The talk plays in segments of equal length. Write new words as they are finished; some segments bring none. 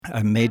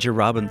Major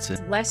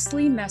Robinson.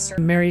 Leslie Messer.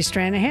 Mary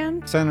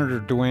Stranahan. Senator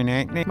Dwayne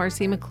Ankney.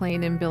 Marcy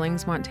McLean in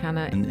Billings,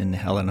 Montana. In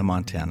Helena,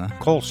 Montana.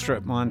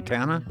 Colstrip,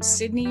 Montana.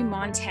 Sydney,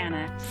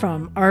 Montana.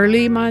 From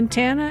Arley,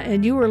 Montana,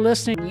 and you are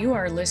listening. You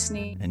are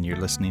listening. And you're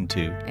listening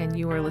to. And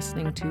you are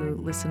listening to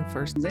Listen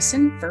First.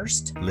 Listen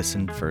First.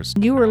 Listen First.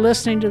 You are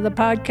listening to the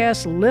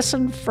podcast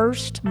Listen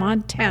First,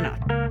 Montana.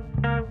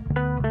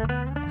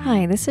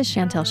 Hi, this is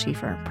Chantel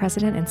Schiefer,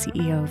 President and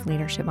CEO of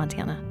Leadership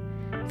Montana.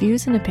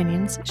 Views and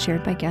opinions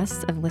shared by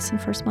guests of Listen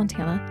First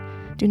Montana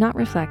do not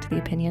reflect the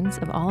opinions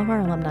of all of our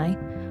alumni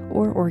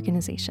or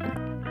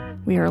organization.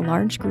 We are a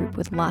large group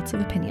with lots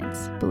of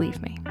opinions, believe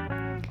me.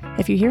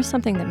 If you hear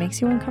something that makes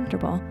you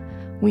uncomfortable,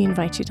 we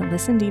invite you to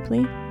listen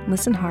deeply,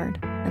 listen hard,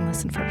 and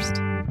listen first.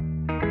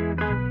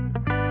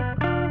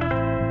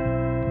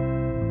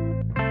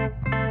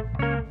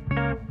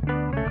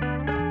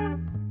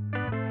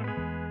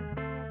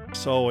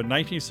 So in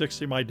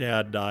 1960, my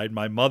dad died.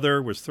 My mother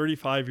was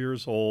 35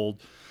 years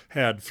old,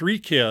 had 3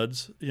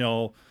 kids,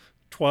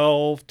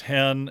 12,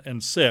 10,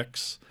 and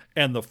 6,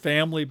 and the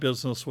family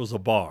business was a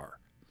bar.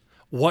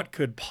 What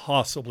could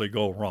possibly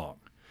go wrong?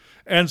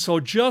 And so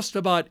just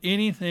about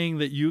anything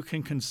that you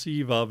can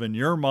conceive of in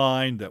your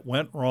mind that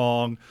went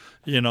wrong,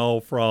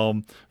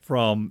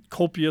 from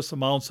copious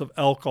amounts of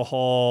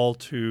alcohol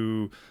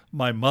to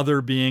my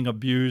mother being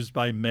abused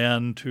by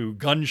men to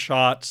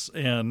gunshots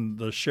and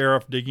the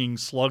sheriff digging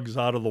slugs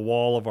out of the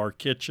wall of our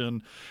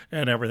kitchen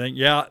and everything.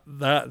 Yeah,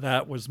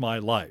 that was my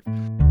life.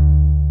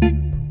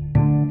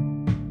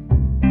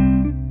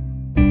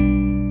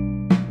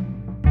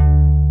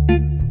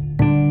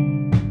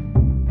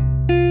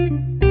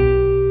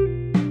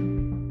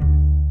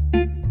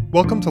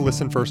 Welcome to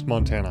Listen First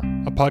Montana,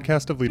 a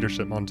podcast of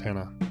Leadership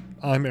Montana.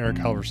 I'm Eric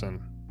Halverson.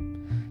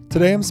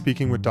 Today I'm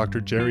speaking with Dr.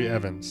 Jerry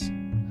Evans.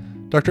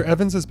 Dr.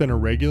 Evans has been a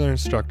regular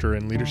instructor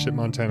in Leadership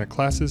Montana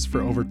classes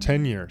for over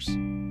 10 years.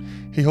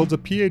 He holds a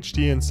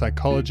PhD in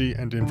Psychology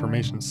and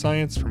Information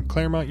Science from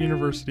Claremont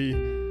University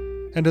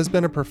and has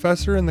been a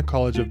professor in the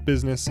College of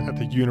Business at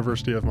the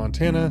University of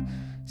Montana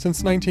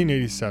since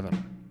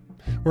 1987.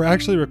 We're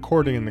actually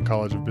recording in the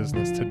College of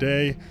Business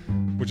today,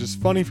 which is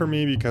funny for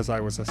me because I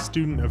was a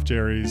student of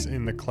Jerry's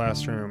in the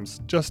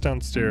classrooms just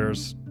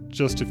downstairs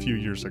just a few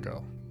years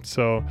ago.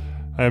 So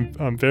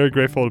I'm very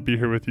grateful to be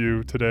here with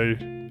you today.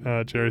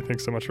 Jerry,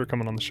 thanks so much for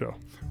coming on the show.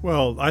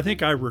 Well, I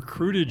think I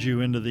recruited you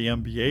into the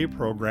MBA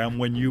program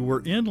when you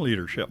were in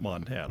Leadership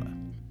Montana.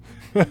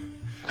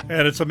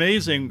 And it's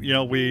amazing,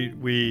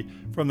 we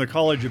from the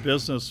College of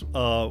Business,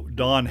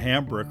 Dawn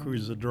Hambrick,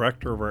 who's the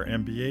director of our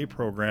MBA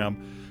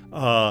program,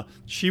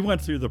 she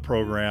went through the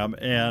program,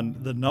 and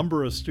the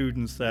number of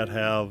students that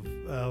have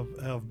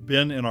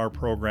been in our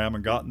program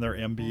and gotten their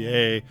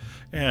MBA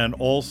and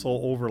also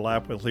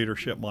overlap with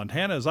Leadership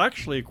Montana is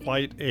actually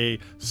quite a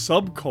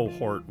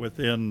sub-cohort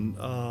within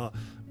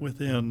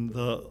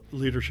the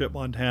Leadership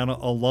Montana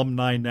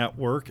Alumni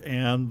Network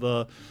and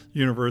the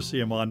University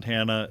of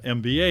Montana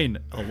MBA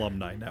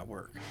Alumni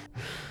Network.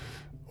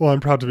 Well, I'm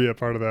proud to be a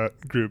part of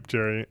that group,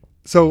 Jerry.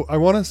 So I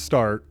want to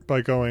start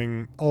by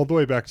going all the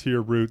way back to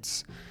your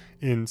roots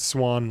in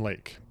Swan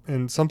Lake.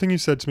 And something you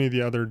said to me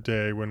the other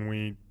day when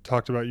we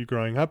talked about you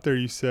growing up there,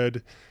 you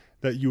said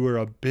that you were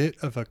a bit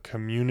of a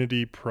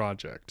community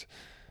project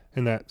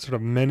and that sort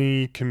of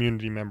many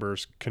community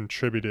members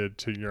contributed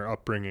to your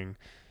upbringing.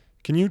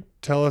 Can you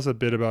tell us a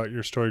bit about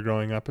your story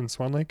growing up in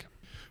Swan Lake?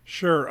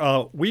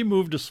 Sure. We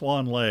moved to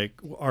Swan Lake,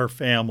 our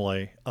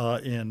family,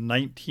 in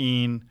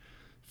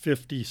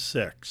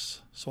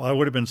 1956. So I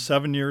would have been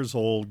 7 years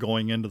old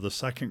going into the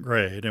second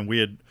grade, and we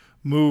had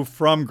moved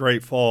from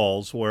Great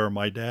Falls, where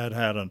my dad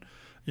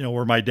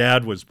where my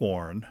dad was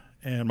born,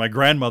 and my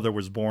grandmother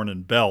was born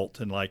in Belt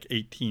in like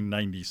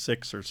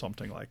 1896 or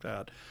something like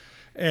that.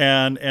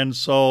 And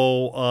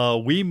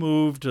so we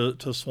moved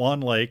to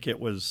Swan Lake. It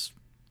was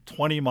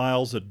 20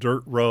 miles of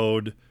dirt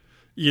road,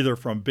 either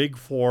from Big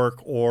Fork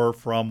or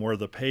from where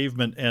the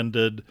pavement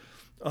ended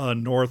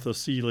north of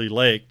Seeley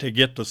Lake to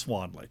get to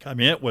Swan Lake.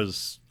 It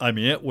was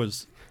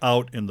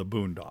out in the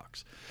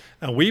boondocks.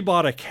 And we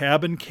bought a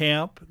cabin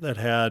camp that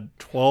had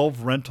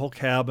 12 rental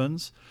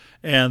cabins.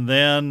 And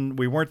then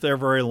we weren't there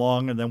very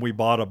long, and then we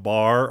bought a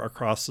bar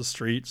across the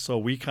street. So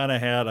we kind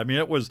of had,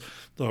 it was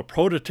the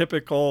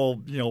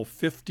prototypical,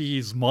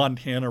 50s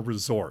Montana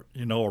resort,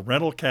 a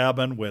rental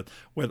cabin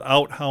with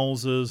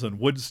outhouses and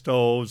wood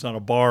stoves and a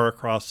bar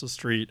across the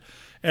street.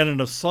 And in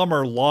the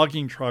summer,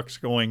 logging trucks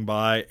going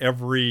by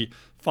every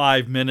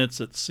 5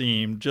 minutes, it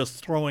seemed, just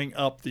throwing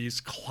up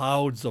these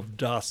clouds of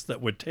dust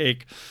that would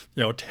take,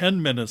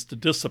 10 minutes to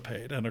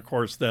dissipate. And of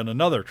course, then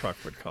another truck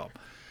would come.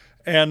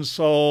 And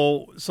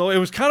so it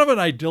was kind of an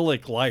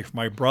idyllic life.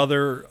 My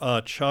brother,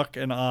 Chuck,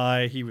 and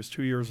I, he was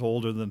 2 years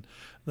older than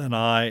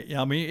I.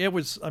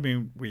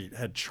 We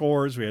had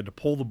chores. We had to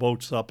pull the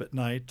boats up at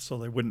night so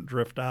they wouldn't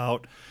drift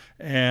out.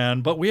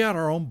 But we had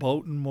our own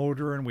boat and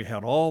motor, and we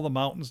had all the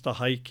mountains to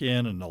hike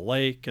in and the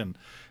lake and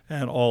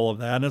all of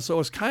that. And so it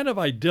was kind of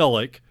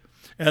idyllic.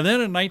 And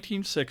then in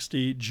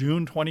 1960,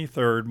 June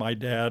 23rd, my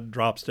dad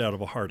drops dead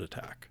of a heart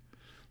attack.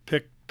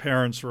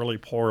 parents really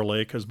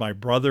poorly because my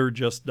brother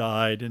just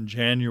died in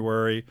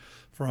January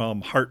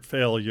from heart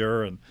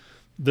failure. And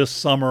this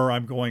summer,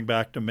 I'm going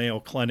back to Mayo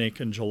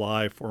Clinic in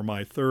July for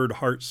my third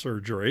heart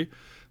surgery.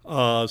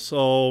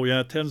 So,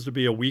 yeah, it tends to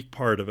be a weak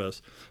part of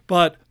us.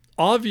 But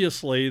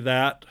obviously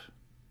that,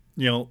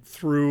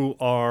 threw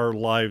our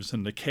lives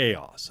into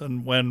chaos.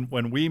 And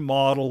when we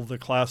model the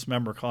class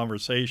member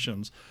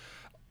conversations,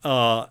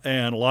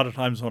 and a lot of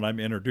times when I'm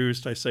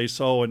introduced, I say,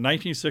 so in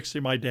 1960,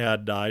 my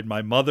dad died.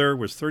 My mother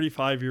was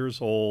 35 years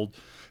old,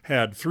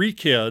 had 3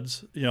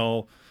 kids,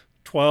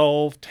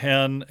 12,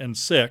 10, and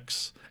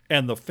 6,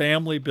 and the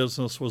family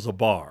business was a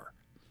bar.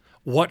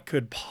 What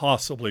could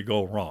possibly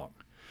go wrong?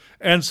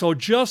 And so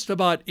just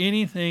about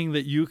anything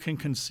that you can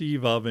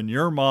conceive of in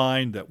your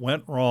mind that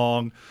went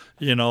wrong,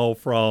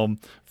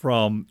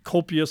 from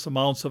copious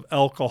amounts of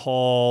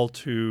alcohol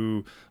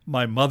to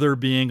my mother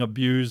being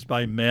abused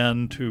by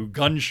men to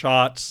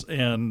gunshots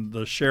and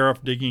the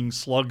sheriff digging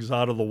slugs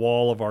out of the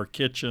wall of our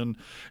kitchen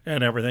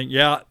and everything.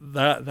 Yeah,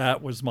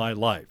 that was my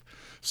life.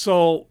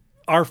 So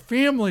our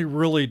family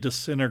really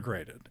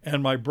disintegrated.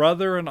 And my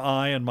brother and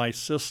I and my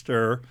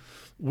sister,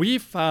 we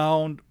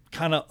found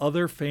kind of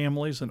other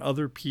families and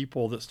other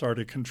people that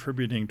started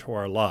contributing to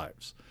our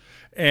lives.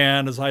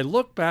 And as I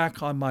look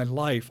back on my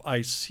life,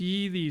 I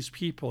see these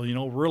people,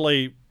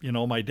 really,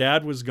 my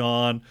dad was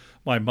gone.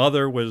 My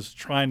mother was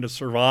trying to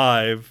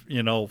survive,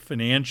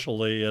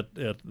 financially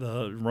at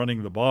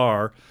running the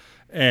bar.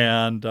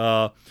 And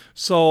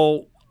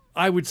so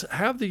I would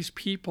have these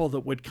people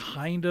that would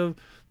kind of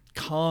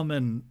come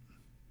and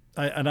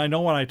I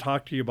know when I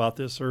talked to you about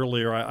this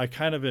earlier, I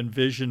kind of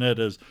envision it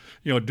as,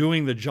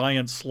 doing the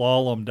giant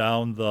slalom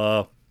down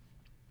the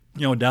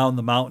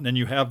mountain, and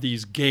you have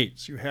these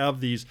gates, you have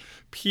these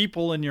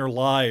people in your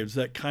lives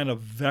that kind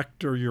of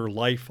vector your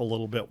life a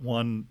little bit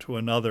one to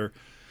another,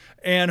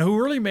 and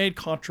who really made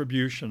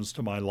contributions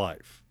to my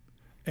life.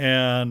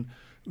 And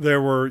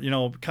there were,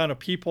 kind of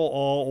people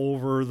all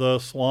over the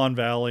Swan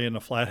Valley and the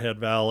Flathead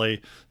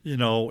Valley,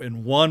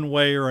 in one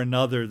way or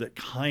another that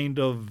kind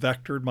of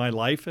vectored my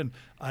life. And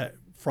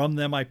from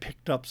them, I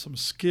picked up some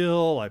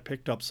skill. I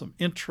picked up some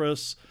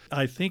interests.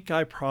 I think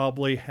I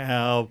probably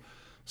have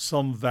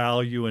some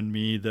value in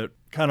me that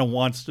kind of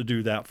wants to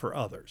do that for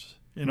others.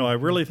 I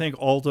really think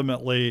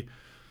ultimately,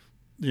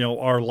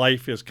 our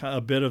life is kind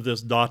of a bit of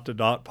this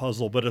dot-to-dot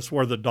puzzle, but it's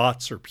where the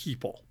dots are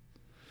people.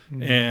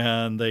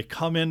 And they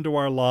come into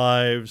our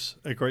lives.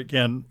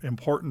 Again,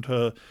 important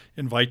to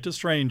invite the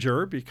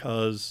stranger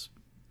because,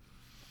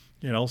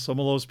 some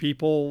of those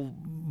people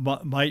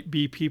might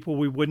be people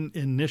we wouldn't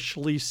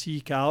initially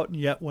seek out. And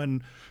yet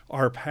when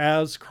our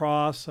paths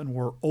cross and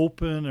we're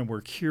open and we're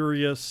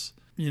curious,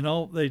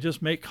 they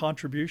just make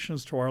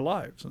contributions to our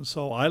lives. And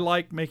so I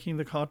like making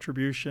the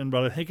contribution,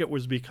 but I think it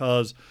was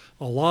because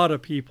a lot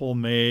of people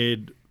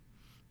made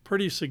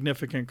pretty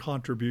significant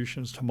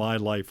contributions to my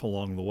life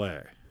along the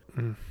way.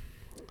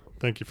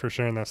 Thank you for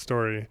sharing that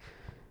story.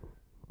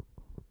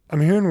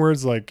 I'm hearing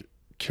words like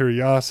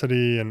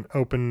curiosity and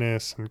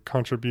openness and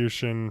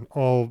contribution,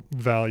 all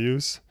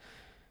values.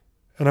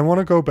 And I want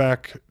to go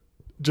back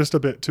just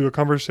a bit to a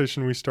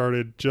conversation we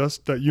started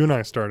that you and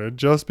I started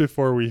just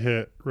before we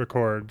hit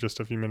record just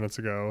a few minutes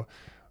ago.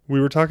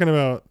 We were talking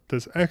about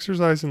this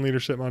exercise in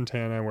Leadership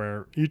Montana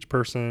where each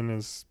person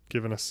is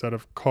given a set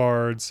of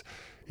cards.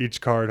 Each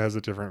card has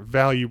a different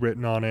value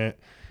written on it.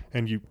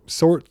 And you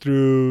sort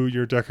through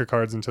your deck of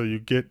cards until you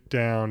get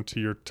down to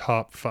your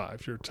top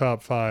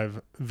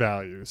 5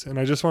 values. And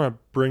I just want to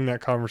bring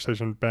that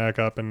conversation back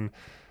up and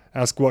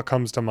ask what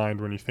comes to mind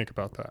when you think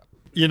about that.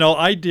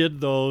 I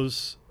did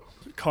those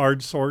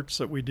card sorts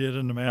that we did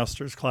in the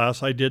master's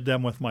class. I did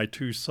them with my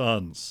 2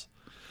 sons.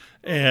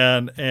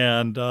 And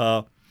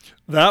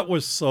that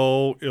was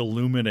so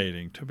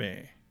illuminating to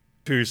me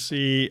to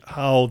see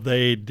how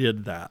they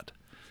did that.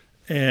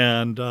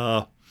 And,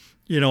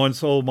 and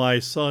so my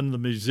son, the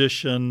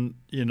musician,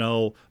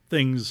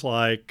 things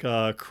like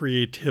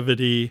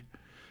creativity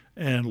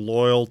and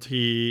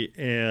loyalty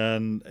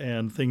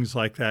and things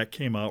like that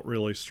came out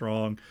really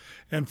strong.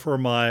 And for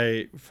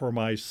my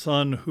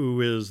son,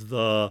 who is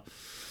the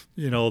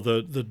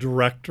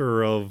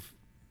director of,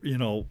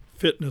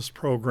 fitness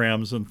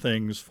programs and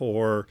things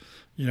for,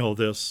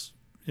 this,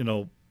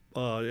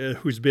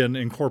 who's been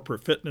in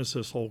corporate fitness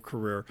his whole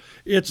career,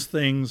 it's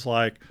things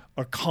like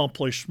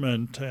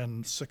accomplishment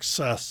and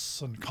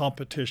success and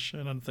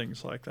competition and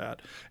things like that.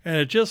 And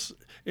it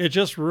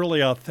just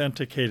really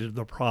authenticated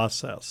the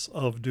process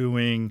of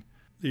doing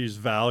these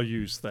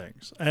values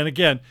things. And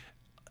again,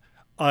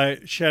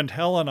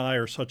 Chantel and I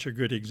are such a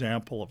good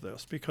example of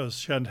this because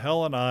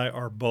Chantel and I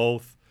are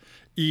both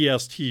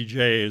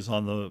ESTJs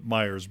on the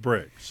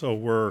Myers-Briggs. So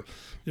we're,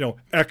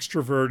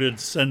 extroverted,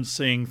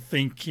 sensing,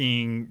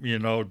 thinking,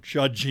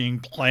 judging,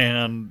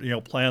 plan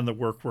the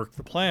work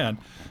the plan.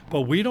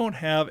 But we don't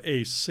have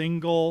a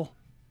single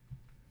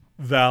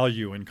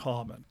value in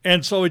common.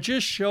 And so it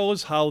just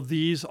shows how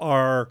these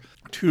are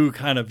 2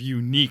 kind of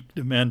unique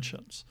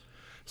dimensions.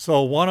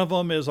 So one of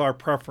them is our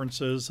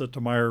preferences that the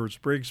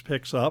Myers-Briggs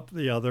picks up.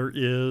 The other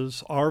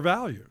is our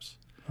values.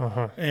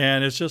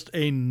 And it's just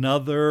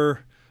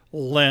another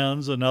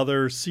lens,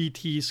 another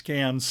CT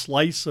scan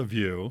slice of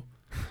you,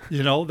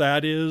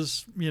 that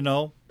is,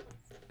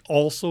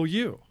 also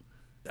you.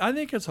 I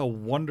think it's a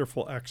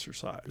wonderful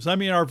exercise. I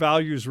mean, our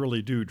values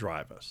really do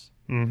drive us.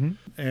 And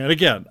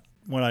again,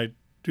 when I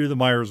do the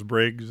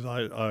Myers-Briggs,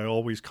 I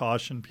always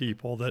caution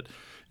people that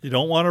you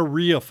don't want to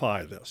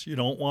reify this. You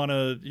don't want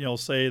to,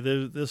 say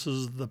this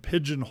is the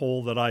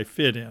pigeonhole that I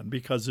fit in,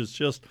 because it's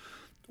just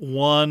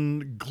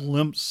one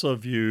glimpse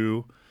of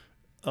you.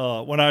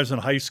 When I was in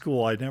high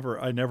school, I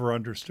never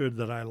understood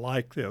that I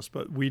liked this,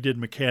 but we did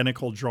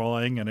mechanical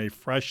drawing in a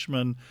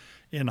freshman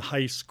in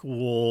high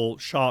school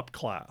shop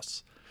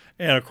class.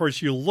 And of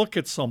course, you look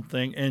at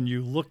something and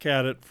you look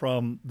at it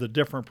from the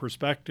different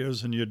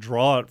perspectives, and you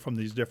draw it from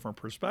these different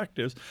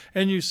perspectives,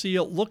 and you see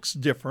it looks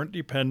different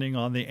depending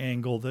on the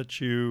angle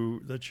that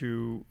you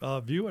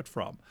view it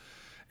from.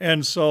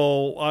 And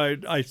so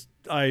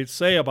I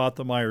say about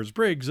the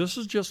Myers-Briggs, this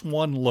is just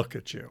one look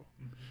at you.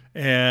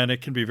 And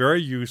it can be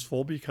very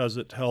useful because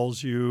it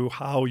tells you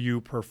how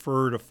you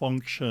prefer to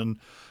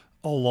function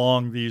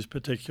along these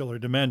particular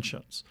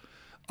dimensions.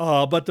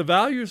 But the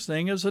values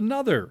thing is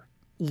another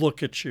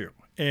look at you,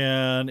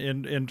 and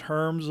in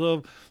terms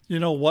of,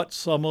 what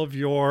some of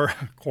your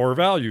core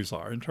values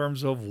are, in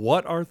terms of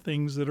what are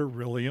things that are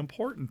really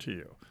important to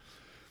you.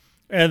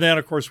 And then,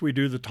 of course, we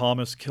do the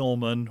Thomas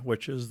Kilmann,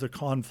 which is the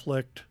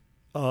conflict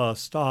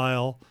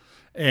style,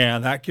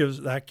 and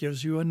that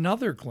gives you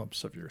another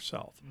glimpse of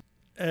yourself.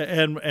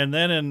 And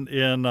then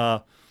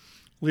in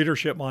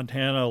Leadership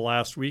Montana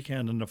last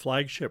weekend in the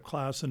flagship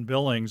class in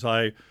Billings,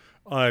 I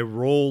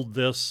rolled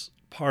this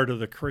part of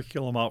the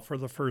curriculum out for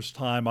the first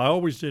time. I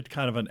always did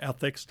kind of an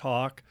ethics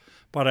talk,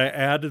 but I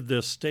added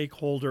this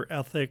stakeholder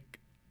ethic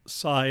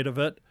side of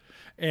it.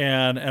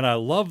 And I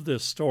love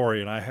this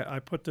story, and I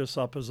put this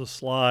up as a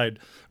slide,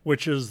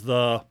 which is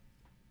the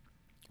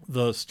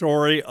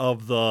story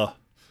of the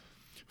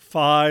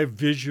 5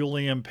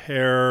 visually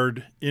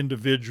impaired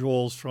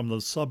individuals from the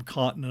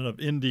subcontinent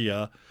of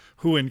India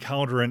who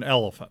encounter an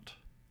elephant.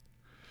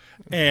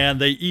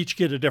 And they each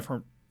get a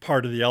different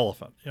part of the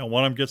elephant.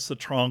 One of them gets the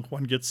trunk,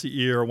 one gets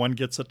the ear, one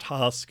gets a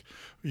tusk,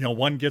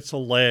 one gets a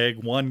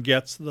leg, one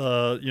gets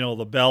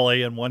the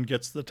belly, and one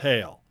gets the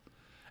tail.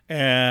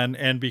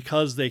 And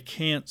because they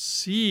can't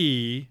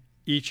see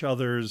each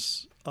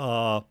other's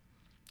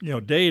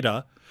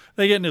data,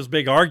 they get in this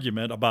big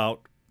argument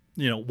about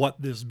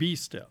what this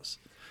beast is.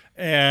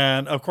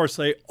 And of course,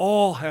 they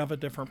all have a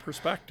different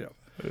perspective.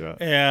 Yeah.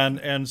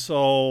 And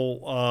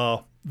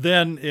so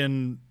then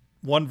in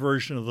one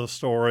version of the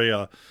story,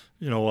 a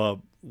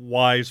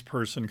wise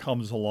person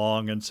comes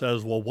along and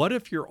says, well, what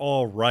if you're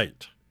all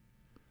right?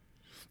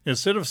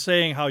 Instead of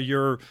saying how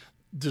your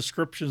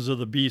descriptions of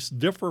the beast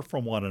differ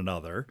from one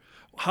another,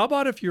 how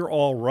about if you're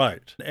all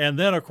right? And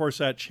then, of course,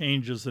 that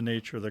changes the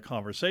nature of the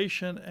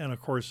conversation. And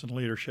of course, in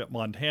Leadership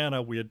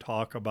Montana, we had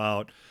talk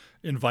about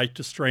invite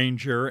to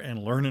stranger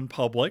and learn in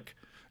public,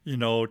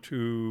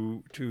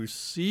 to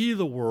see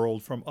the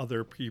world from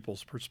other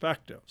people's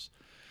perspectives.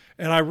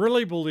 And I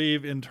really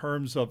believe in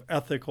terms of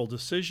ethical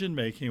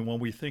decision-making, when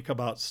we think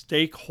about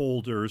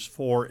stakeholders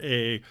for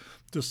a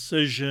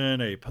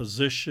decision, a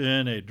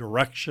position, a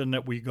direction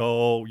that we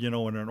go, in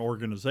an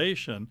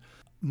organization,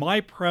 my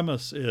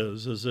premise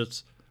is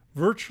it's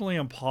virtually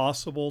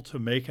impossible to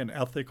make an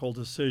ethical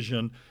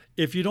decision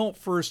if you don't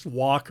first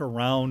walk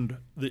around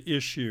the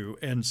issue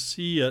and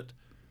see it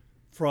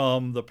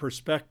from the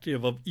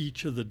perspective of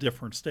each of the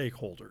different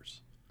stakeholders.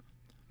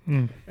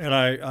 And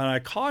I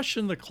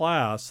caution the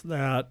class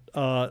that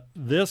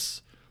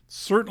this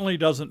certainly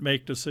doesn't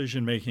make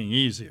decision-making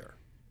easier,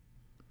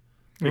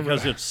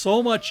 because it's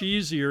so much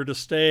easier to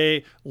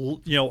stay,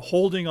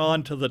 holding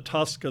on to the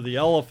tusk of the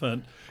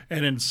elephant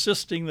and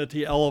insisting that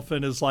the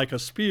elephant is like a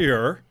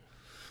spear,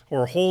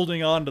 or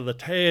holding on to the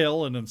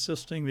tail and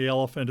insisting the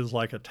elephant is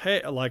like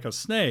a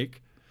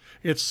snake.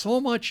 It's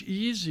so much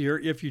easier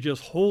if you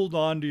just hold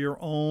on to your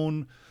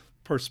own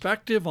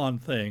perspective on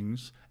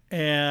things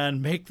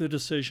and make the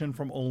decision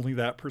from only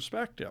that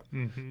perspective.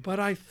 Mm-hmm. But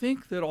I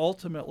think that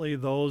ultimately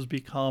those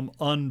become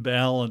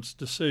unbalanced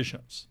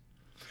decisions.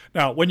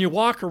 Now, when you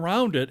walk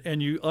around it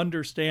and you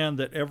understand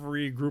that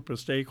every group of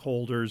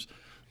stakeholders,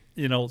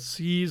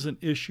 sees an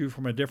issue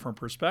from a different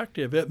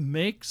perspective, it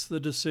makes the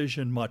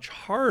decision much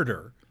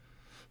harder,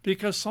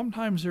 because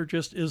sometimes there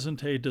just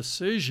isn't a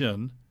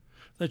decision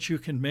that you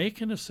can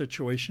make in a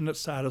situation that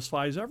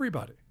satisfies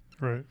everybody.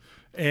 Right.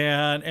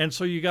 And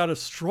so you got to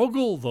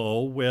struggle,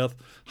 though, with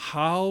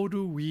how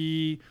do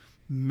we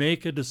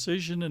make a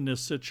decision in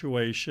this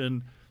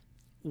situation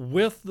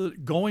with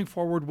going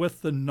forward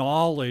with the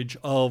knowledge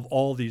of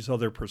all these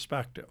other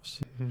perspectives.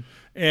 Mm-hmm.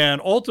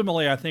 And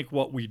ultimately, I think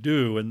what we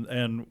do,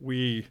 and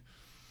we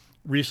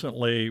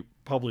recently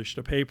published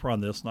a paper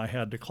on this, and I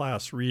had the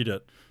class read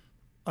it.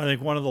 I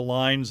think one of the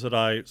lines that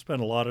I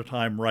spent a lot of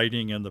time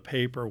writing in the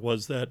paper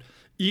was that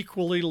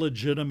equally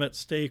legitimate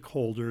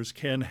stakeholders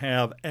can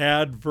have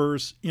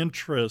adverse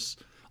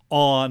interests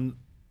on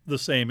the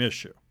same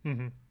issue.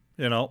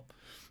 Mm-hmm.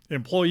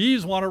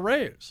 Employees want a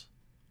raise.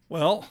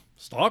 Well,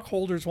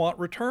 stockholders want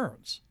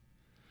returns.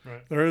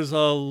 Right. There's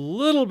a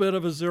little bit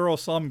of a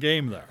zero-sum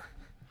game there.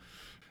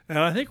 And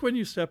I think when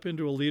you step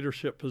into a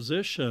leadership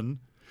position,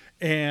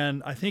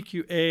 and I think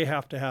you,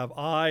 have to have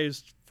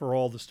eyes for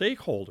all the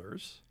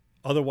stakeholders.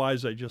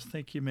 Otherwise, I just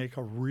think you make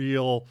a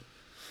real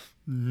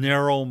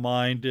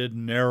narrow-minded,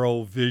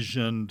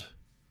 narrow-visioned,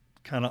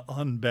 kind of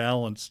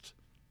unbalanced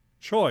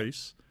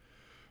choice.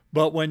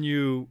 But when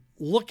you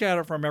look at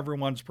it from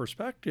everyone's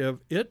perspective,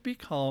 it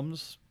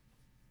becomes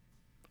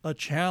a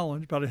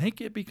challenge, but I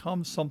think it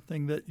becomes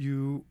something that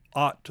you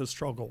ought to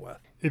struggle with.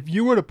 If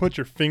you were to put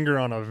your finger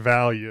on a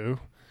value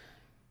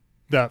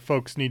that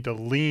folks need to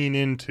lean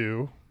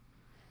into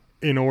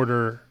in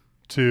order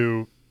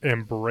to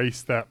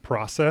embrace that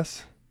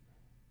process,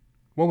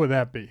 what would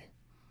that be?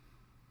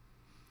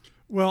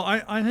 Well,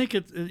 I think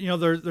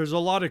there's a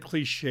lot of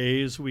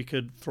cliches we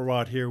could throw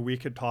out here. We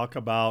could talk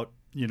about,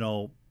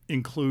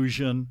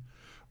 inclusion.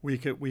 We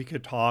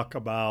could talk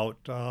about,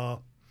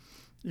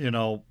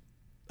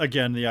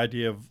 again, the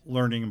idea of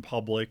learning in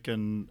public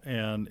and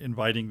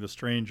inviting the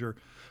stranger.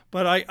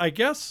 But I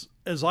guess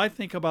as I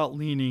think about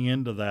leaning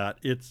into that,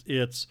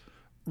 it's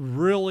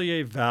really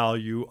a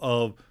value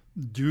of,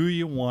 do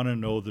you want to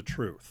know the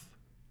truth?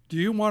 Do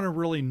you want to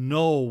really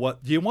know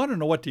do you want to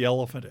know what the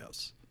elephant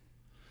is?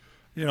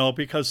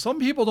 Because some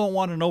people don't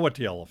want to know what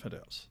the elephant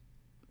is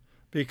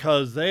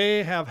because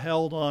they have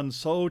held on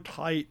so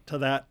tight to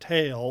that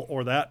tail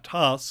or that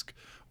tusk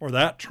or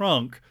that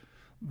trunk.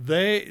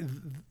 They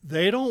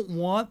don't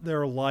want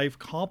their life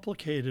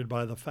complicated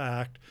by the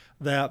fact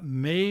that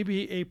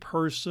maybe a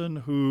person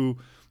who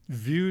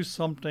views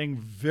something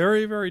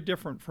very, very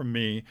different from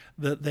me,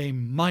 that they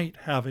might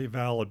have a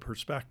valid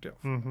perspective.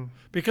 Mm-hmm.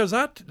 Because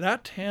that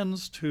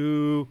tends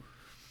to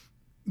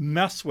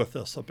mess with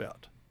us a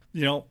bit.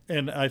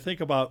 And I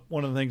think about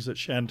one of the things that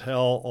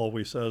Chantel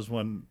always says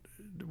when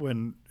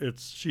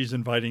she's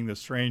inviting the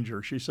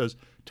stranger, she says,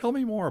 "Tell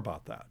me more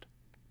about that.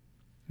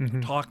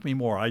 Mm-hmm. Talk me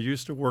more." I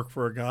used to work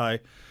for a guy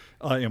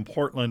in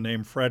Portland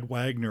named Fred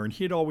Wagner, and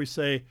he'd always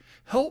say,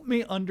 "Help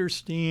me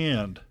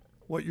understand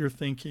what your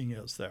thinking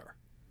is there."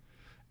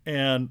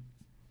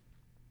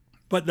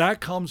 But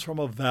that comes from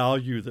a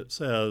value that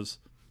says,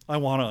 I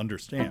want to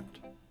understand.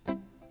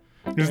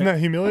 Isn't that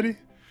humility?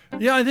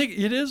 Yeah, I think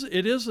it is.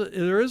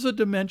 There is a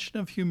dimension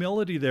of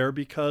humility there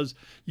because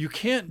you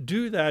can't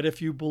do that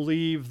if you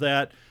believe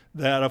that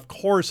of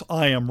course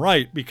I am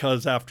right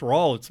because after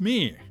all it's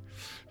me,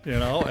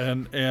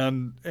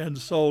 and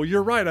so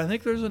you're right. I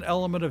think there's an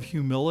element of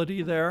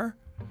humility there.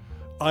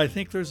 I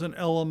think there's an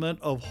element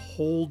of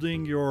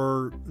holding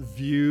your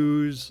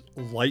views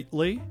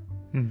lightly.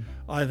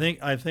 I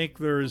think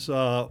there's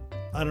I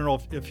don't know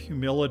if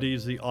humility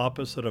is the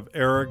opposite of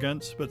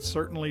arrogance, but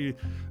certainly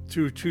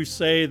to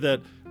say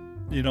that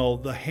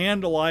the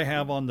handle I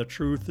have on the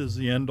truth is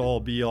the end all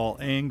be all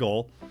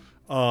angle,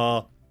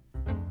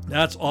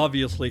 that's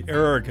obviously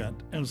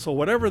arrogant. And so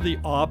whatever the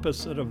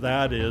opposite of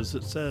that is,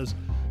 it says,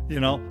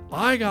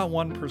 I got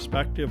one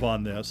perspective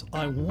on this.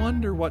 I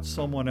wonder what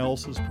someone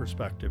else's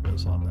perspective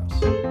is on this.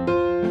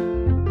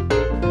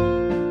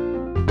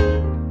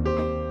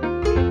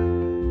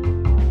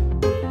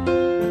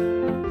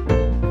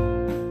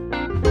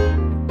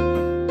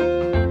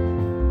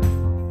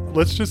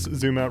 Let's just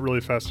zoom out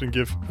really fast and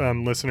give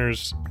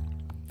listeners,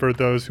 for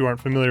those who aren't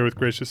familiar with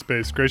Gracious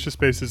Space, Gracious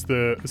Space is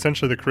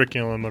essentially the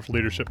curriculum of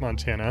Leadership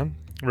Montana,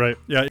 right?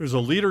 Yeah, there's a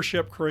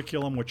leadership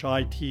curriculum, which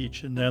I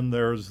teach, and then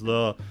there's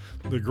the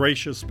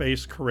Gracious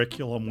Space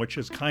curriculum, which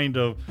is kind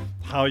of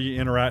how you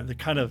interact, the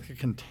kind of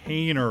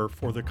container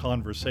for the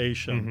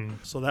conversation. Mm-hmm.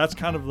 So that's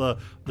kind of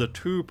the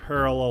two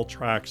parallel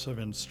tracks of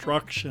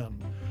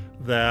instruction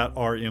that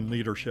are in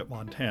Leadership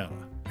Montana.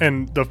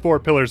 And the 4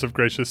 pillars of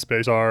Gracious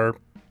Space are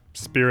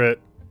spirit,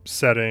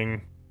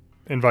 setting,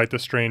 invite the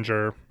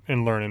stranger,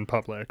 and learn in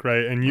public,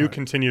 right? And you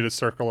continue to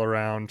circle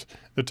around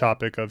the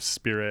topic of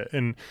spirit.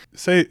 And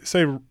say,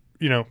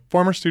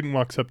 former student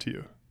walks up to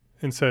you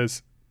and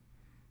says,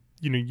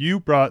 you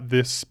brought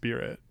this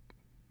spirit,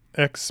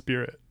 X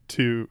spirit,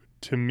 to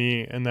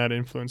me, and that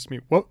influenced me.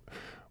 What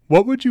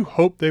would you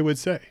hope they would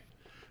say?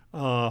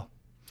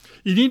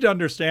 You need to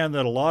understand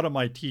that a lot of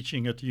my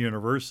teaching at the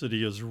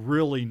university is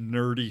really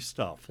nerdy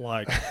stuff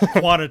like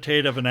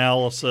quantitative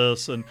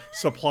analysis and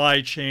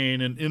supply chain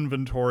and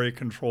inventory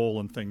control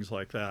and things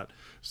like that.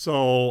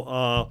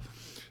 So,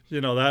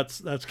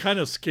 that's kind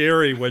of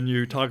scary when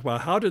you talk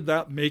about how did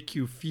that make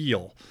you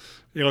feel?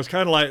 It's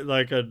kind of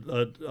like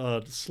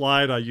a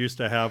slide I used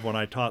to have when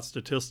I taught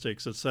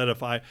statistics. It said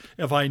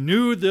if I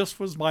knew this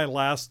was my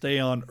last day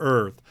on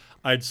Earth,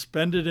 I'd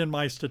spend it in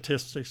my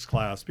statistics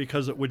class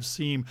because it would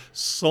seem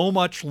so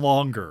much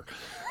longer.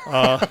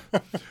 But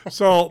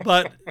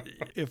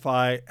if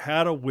I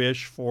had a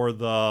wish for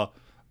the,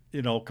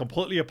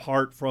 completely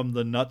apart from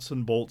the nuts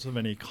and bolts of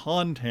any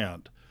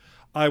content,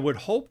 I would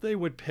hope they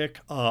would pick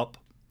up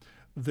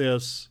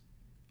this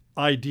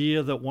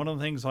idea that one of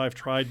the things I've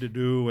tried to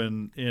do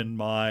in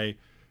my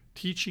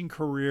teaching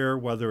career,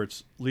 whether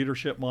it's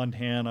Leadership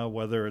Montana,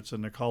 whether it's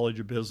in the College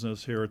of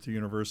Business here at the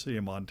University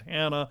of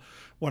Montana,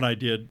 when I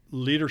did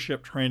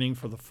leadership training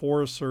for the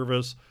Forest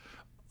Service,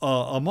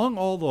 among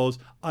all those,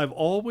 I've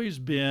always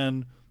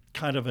been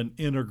kind of an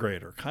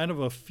integrator, kind of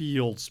a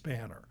field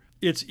spanner.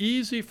 It's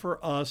easy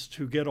for us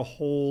to get a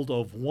hold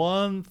of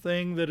one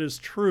thing that is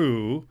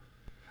true,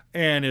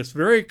 and it's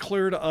very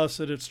clear to us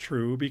that it's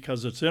true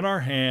because it's in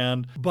our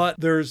hand, but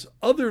there's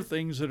other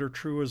things that are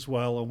true as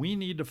well, and we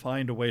need to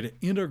find a way to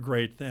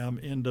integrate them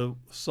into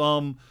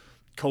some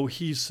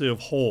cohesive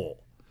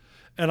whole.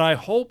 And I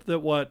hope that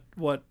what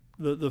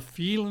the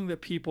feeling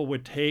that people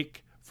would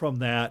take from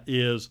that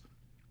is,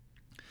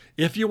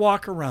 if you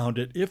walk around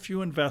it, if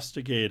you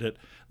investigate it,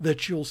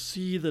 that you'll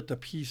see that the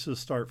pieces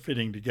start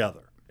fitting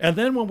together. And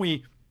then when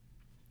we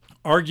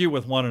argue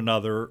with one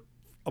another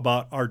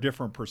about our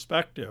different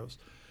perspectives,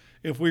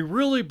 if we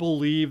really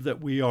believe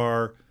that we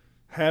are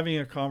having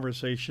a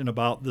conversation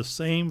about the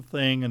same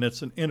thing and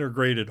it's an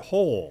integrated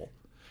whole,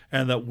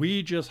 and that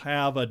we just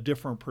have a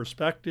different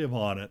perspective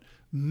on it,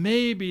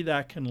 maybe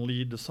that can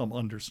lead to some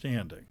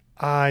understanding.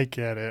 I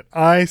get it.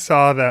 I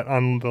saw that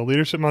on the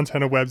Leadership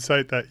Montana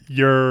website that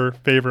your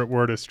favorite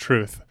word is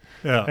truth.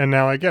 Yeah. And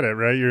now I get it,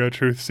 right? You're a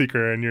truth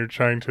seeker and you're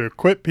trying to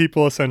equip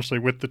people essentially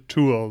with the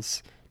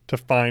tools to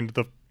find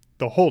the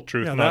whole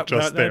truth, not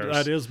just theirs.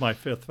 That is my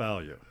fifth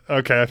value.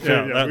 Okay.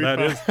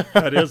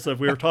 That is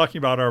we were talking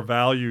about our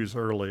values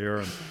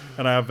earlier,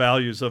 and I have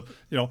values of,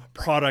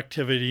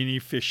 productivity and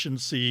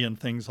efficiency and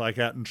things like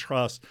that and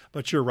trust.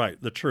 But you're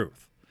right, the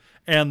truth.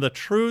 And the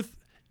truth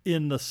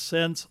in the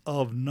sense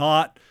of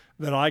not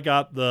that I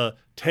got the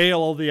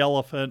tail of the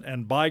elephant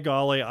and by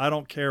golly, I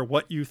don't care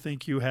what you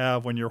think you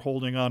have when you're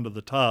holding on to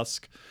the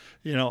tusk.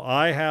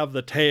 I have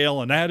the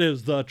tail and that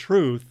is the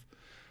truth.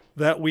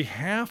 That we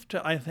have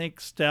to, I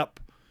think, step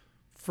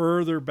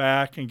further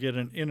back and get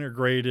an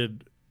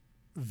integrated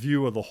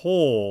view of the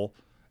whole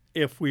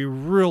if we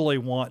really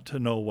want to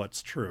know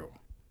what's true.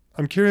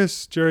 I'm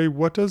curious, Jerry,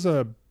 what does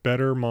a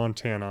better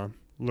Montana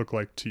look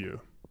like to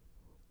you?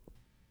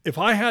 If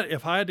I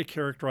had to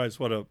characterize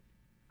what a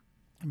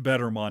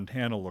better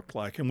Montana looked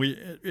like, and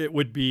it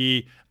would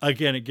be,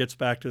 again, it gets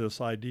back to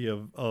this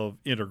idea of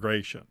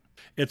integration.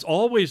 It's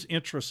always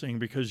interesting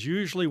because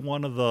usually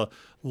one of the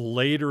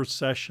later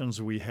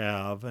sessions we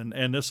have,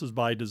 and this is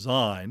by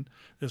design,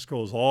 this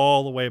goes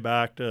all the way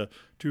back to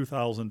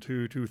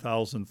 2002,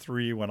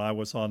 2003 when I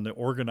was on the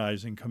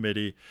organizing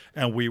committee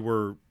and we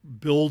were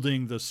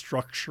building the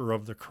structure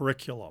of the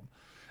curriculum,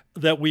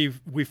 that we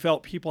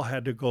felt people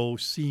had to go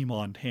see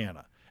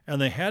Montana. And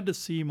they had to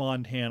see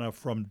Montana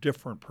from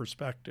different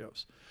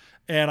perspectives.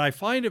 And I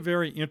find it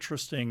very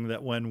interesting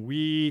that when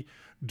we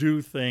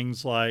do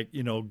things like,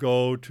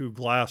 go to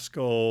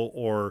Glasgow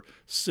or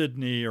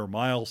Sydney or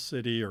Miles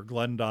City or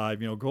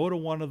Glendive, go to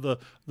one of the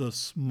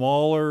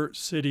smaller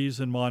cities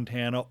in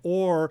Montana,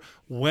 or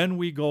when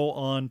we go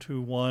on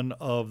to one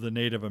of the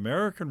Native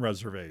American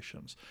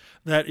reservations,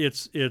 that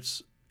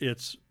it's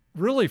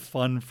really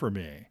fun for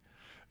me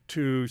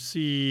to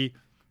see,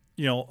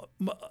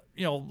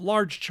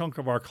 large chunk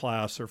of our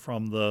class are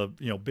from the,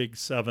 big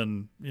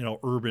seven,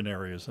 urban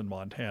areas in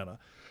Montana.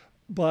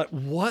 But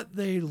what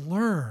they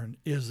learn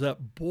is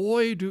that,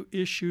 boy, do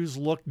issues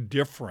look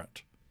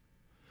different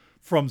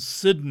from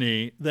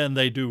Sydney than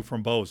they do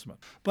from Bozeman.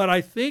 But I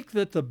think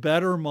that the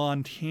better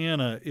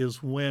Montana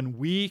is when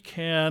we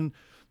can,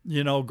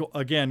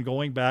 again,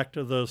 going back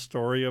to the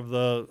story of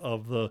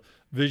the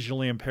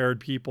visually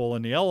impaired people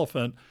and the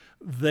elephant,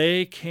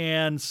 they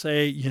can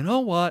say, you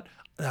know what?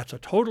 That's a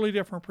totally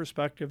different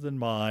perspective than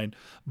mine,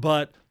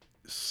 but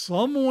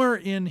somewhere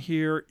in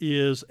here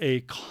is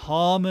a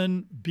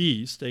common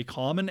beast, a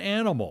common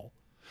animal,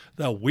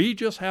 that we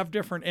just have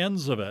different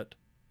ends of it,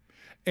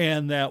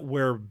 and that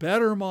where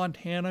better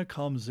Montana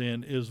comes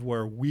in is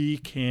where we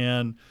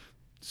can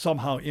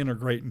somehow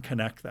integrate and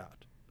connect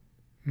that.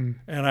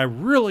 And I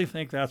really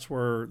think that's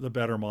where the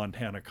better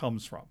Montana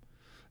comes from.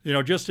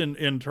 Just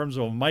in terms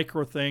of a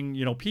micro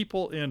thing,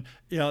 people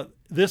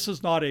this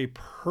is not a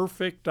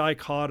perfect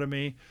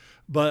dichotomy,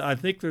 but I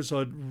think there's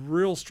a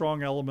real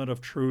strong element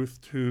of truth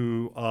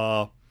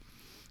to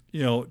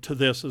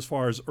this as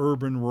far as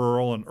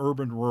urban-rural, and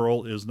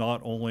urban-rural is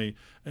not only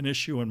an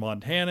issue in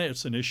Montana,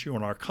 it's an issue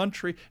in our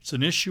country, it's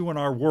an issue in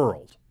our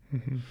world.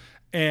 Mm-hmm.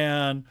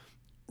 And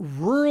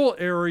rural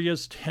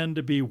areas tend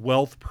to be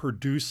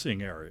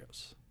wealth-producing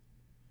areas.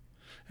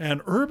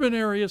 And urban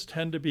areas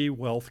tend to be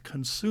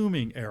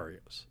wealth-consuming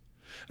areas.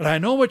 And I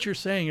know what you're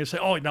saying. You say,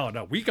 oh,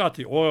 no, we got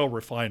the oil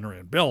refinery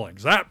in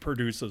Billings. That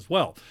produces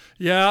wealth.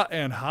 Yeah,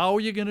 and how are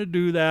you going to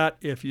do that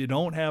if you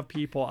don't have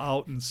people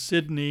out in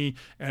Sydney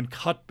and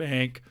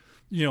Cutbank,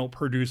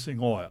 producing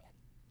oil?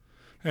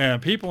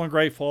 And people in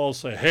Great Falls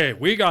say, hey,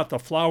 we got the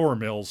flour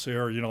mills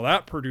here.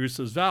 That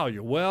produces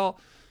value. Well,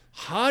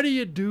 how do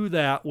you do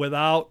that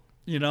without,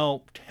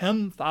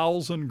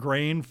 10,000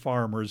 grain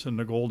farmers in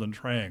the Golden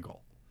Triangle?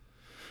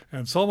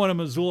 And someone in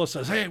Missoula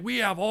says, hey, we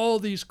have all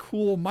these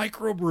cool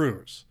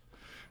microbrews.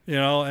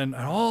 and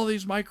all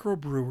these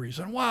microbreweries.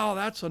 And wow,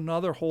 that's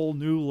another whole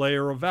new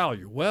layer of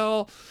value.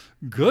 Well,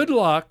 good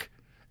luck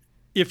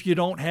if you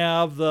don't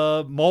have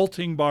the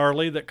malting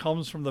barley that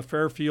comes from the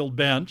Fairfield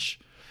bench.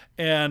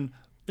 And,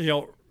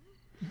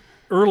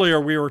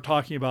 earlier we were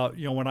talking about,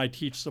 when I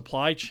teach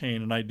supply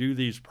chain and I do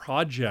these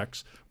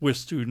projects with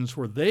students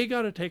where they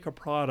got to take a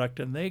product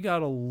and they got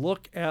to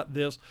look at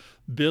this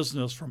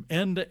business from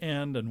end to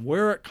end and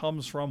where it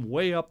comes from,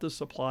 way up the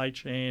supply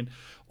chain,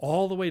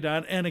 all the way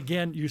down. And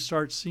again, you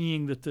start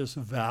seeing that this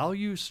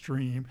value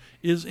stream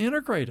is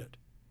integrated.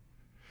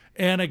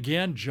 And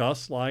again,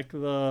 just like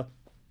the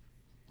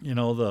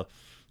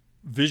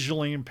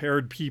visually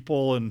impaired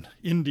people in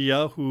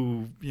India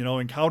who,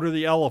 encounter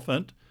the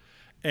elephant,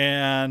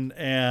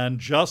 and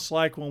just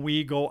like when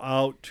we go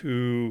out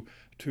to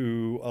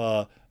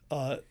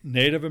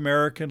Native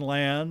American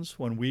lands,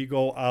 when we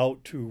go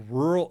out to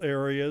rural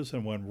areas,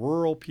 and when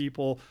rural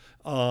people,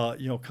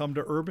 come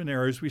to urban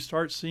areas, we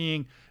start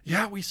seeing,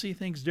 we see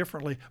things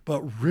differently,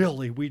 but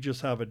really we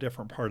just have a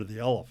different part of the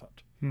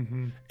elephant.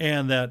 Mm-hmm.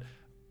 And that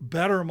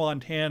better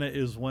Montana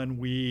is when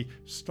we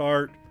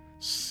start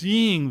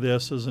seeing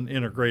this as an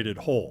integrated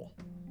whole.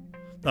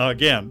 Now,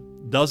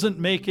 again, doesn't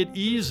make it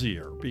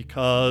easier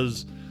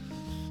because,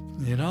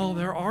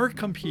 there are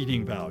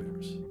competing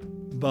values.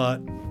 But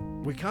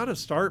we got to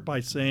start by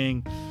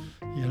saying,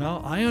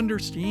 I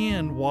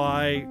understand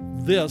why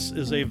this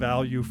is a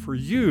value for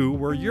you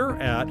where you're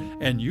at,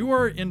 and you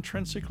are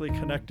intrinsically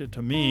connected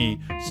to me,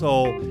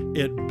 so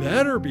it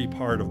better be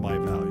part of my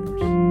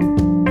values.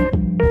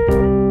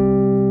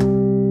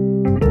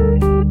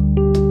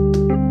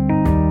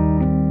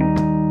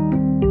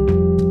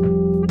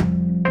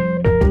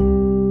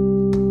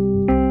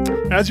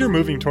 As you're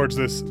moving towards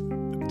this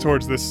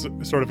sort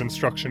of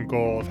instruction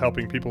goal of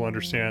helping people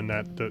understand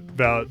that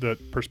the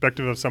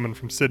perspective of someone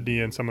from Sydney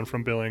and someone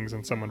from Billings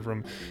and someone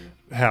from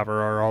Havre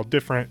are all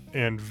different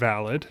and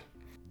valid,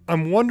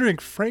 I'm wondering,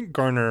 Frank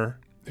Garner,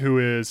 who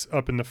is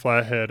up in the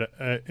Flathead,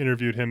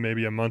 interviewed him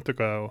maybe a month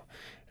ago,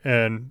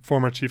 and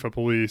former chief of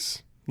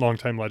police,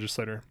 longtime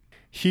legislator.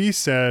 He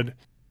said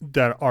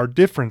that our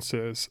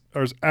differences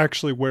are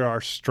actually where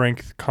our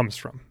strength comes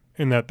from,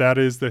 and that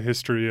is the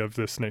history of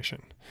this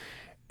nation.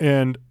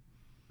 And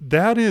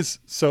that is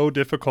so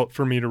difficult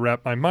for me to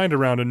wrap my mind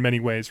around in many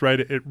ways, right?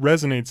 It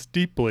resonates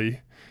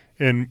deeply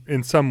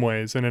in some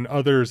ways, and in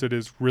others it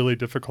is really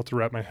difficult to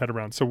wrap my head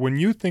around. So when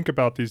you think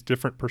about these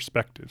different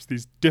perspectives,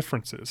 these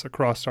differences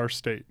across our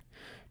state,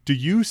 do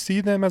you see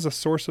them as a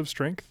source of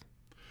strength?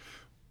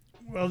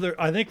 Well,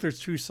 I think there's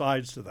two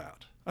sides to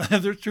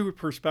that. There's two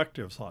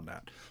perspectives on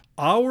that.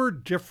 Our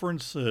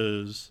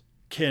differences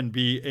can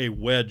be a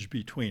wedge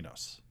between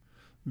us,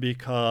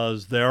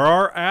 because there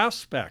are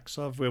aspects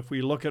of, if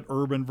we look at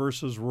urban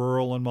versus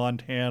rural in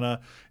Montana,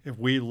 if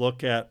we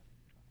look at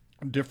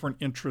different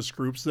interest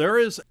groups, there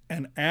is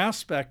an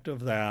aspect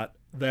of that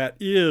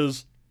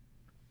is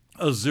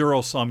a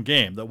zero-sum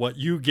game, that what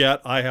you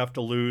get, I have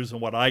to lose, and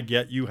what I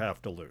get, you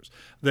have to lose.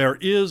 There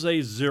is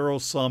a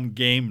zero-sum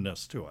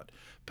gameness to it,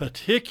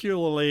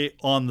 particularly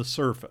on the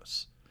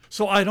surface.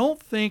 So I don't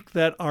think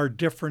that our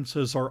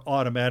differences are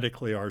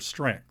automatically our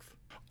strength.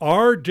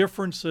 Our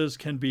differences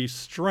can be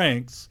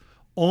strengths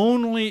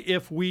only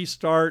if we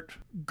start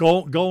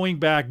going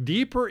back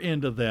deeper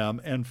into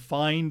them and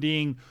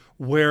finding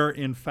where,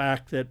 in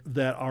fact,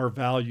 that our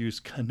values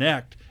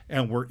connect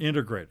and we're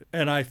integrated.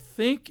 And I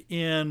think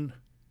in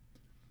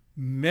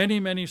many,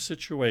 many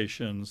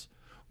situations,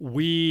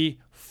 we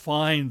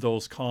find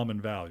those common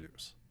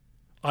values.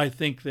 I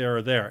think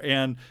they're there.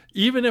 And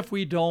even if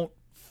we don't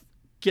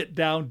get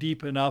down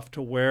deep enough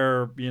to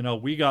where,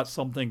 we got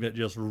something that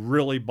just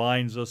really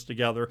binds us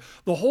together,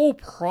 the whole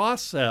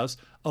process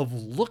of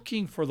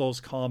looking for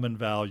those common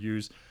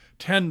values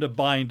tend to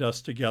bind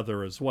us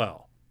together as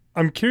well.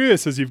 I'm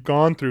curious, as you've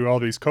gone through all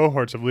these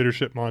cohorts of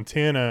Leadership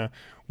Montana,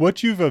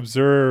 what you've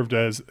observed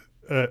as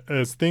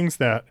things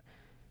that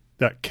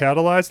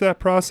catalyze that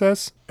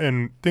process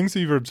and things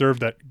that you've observed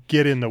that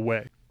get in the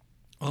way.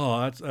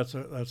 Oh, that's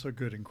a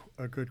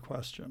good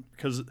question,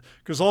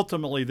 because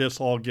ultimately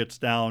this all gets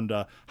down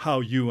to how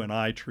you and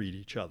I treat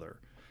each other,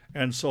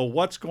 and so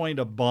what's going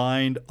to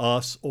bind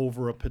us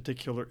over a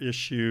particular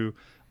issue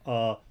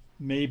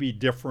may be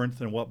different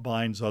than what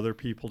binds other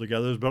people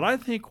together. But I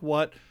think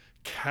what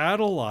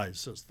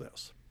catalyzes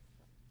this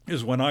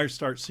is when I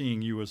start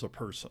seeing you as a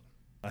person.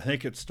 I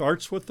think it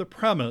starts with the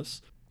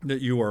premise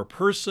that you are a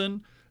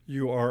person,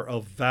 you are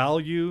of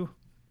value.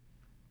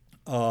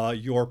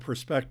 Your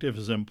perspective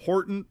is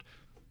important.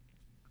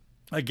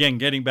 Again,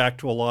 getting back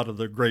to a lot of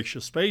the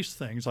gracious space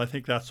things, I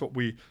think that's what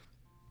we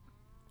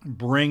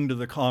bring to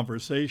the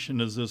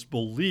conversation, is this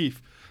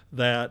belief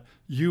that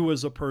you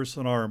as a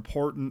person are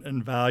important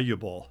and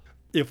valuable.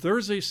 If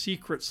there's a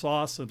secret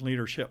sauce in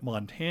Leadership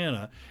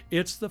Montana,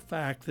 it's the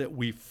fact that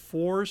we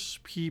force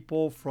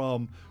people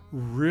from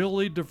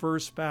really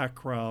diverse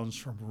backgrounds,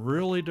 from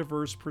really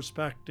diverse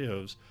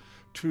perspectives,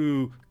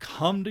 to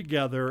come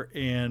together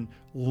and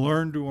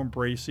learn to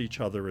embrace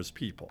each other as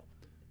people.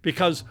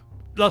 Because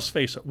let's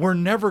face it, we're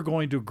never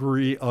going to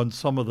agree on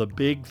some of the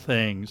big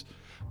things,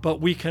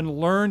 but we can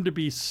learn to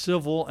be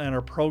civil and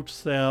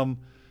approach them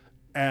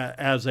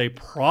as a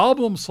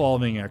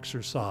problem-solving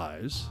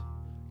exercise.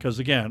 Because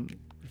again,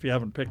 if you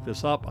haven't picked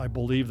this up, I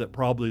believe that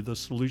probably the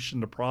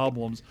solution to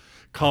problems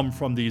come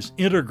from these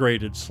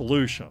integrated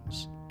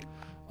solutions.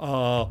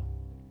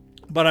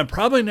 But I'm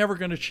probably never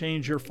going to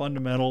change your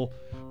fundamental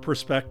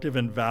perspective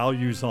and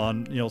values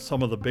on,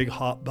 some of the big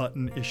hot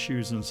button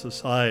issues in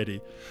society.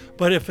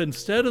 But if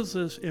instead of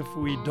this, if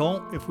we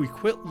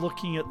quit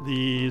looking at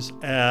these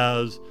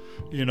as,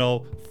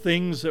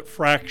 things that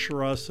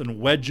fracture us and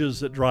wedges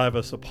that drive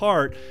us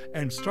apart,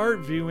 and start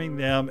viewing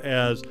them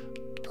as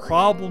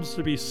problems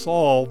to be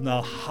solved,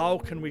 now how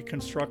can we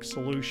construct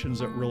solutions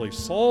that really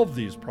solve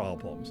these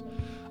problems?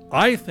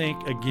 I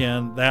think,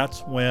 again,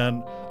 that's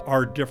when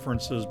our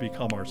differences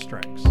become our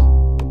strengths.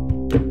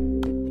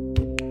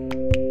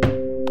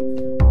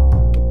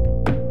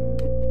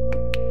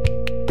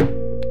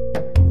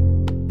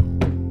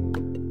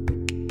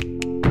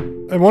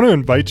 I want to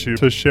invite you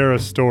to share a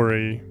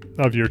story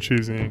of your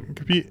choosing. It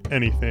could be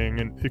anything,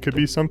 and it could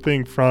be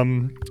something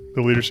from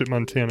the Leadership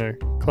Montana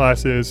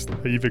classes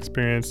that you've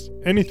experienced,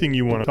 anything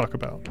you want to talk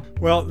about.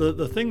 Well,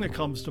 the thing that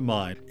comes to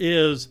mind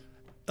is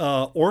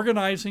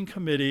organizing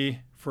committee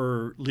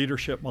for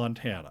Leadership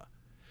Montana.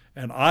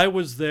 And I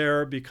was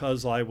there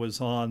because I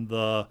was on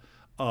the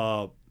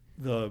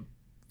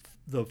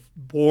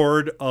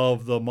board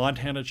of the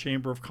Montana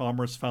Chamber of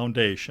Commerce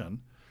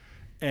Foundation.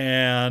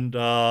 And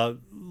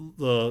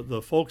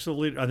the folks of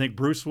I think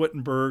Bruce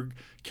Wittenberg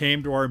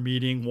came to our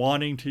meeting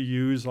wanting to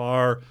use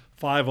our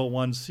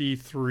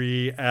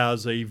 501c3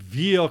 as a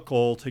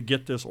vehicle to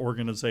get this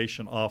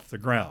organization off the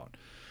ground.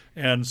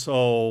 And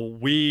so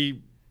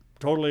we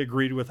totally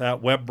agreed with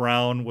that. Webb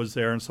Brown was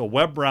there. And so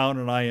Webb Brown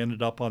and I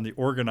ended up on the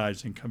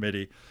organizing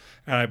committee.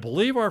 And I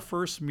believe our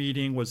first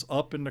meeting was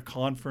up in the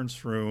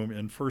conference room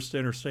in First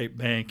Interstate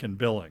Bank in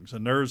Billings.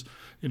 And there's,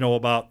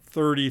 about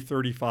 30,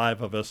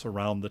 35 of us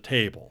around the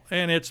table.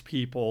 And it's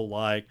people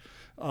like,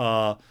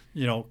 Carmen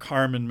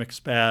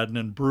McSpadden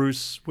and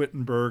Bruce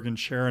Wittenberg and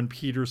Sharon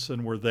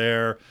Peterson were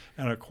there.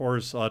 And of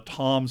course,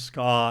 Tom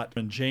Scott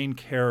and Jane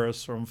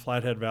Karras from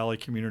Flathead Valley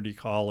Community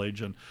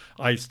College. And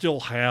I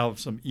still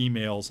have some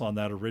emails on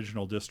that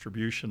original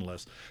distribution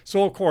list.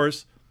 So of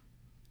course,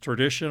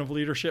 tradition of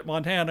Leadership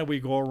Montana, we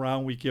go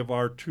around, we give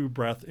our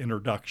two-breath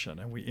introduction,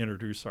 and we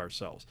introduce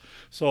ourselves.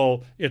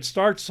 So it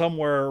starts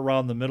somewhere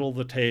around the middle of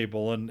the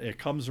table, and it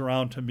comes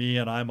around to me,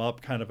 and I'm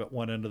up kind of at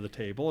one end of the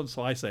table. And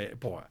so I say,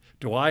 boy,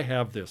 do I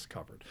have this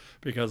covered?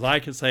 Because I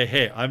can say,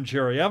 hey, I'm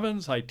Jerry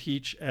Evans. I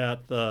teach in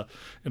the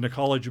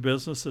College of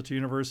Business at the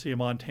University of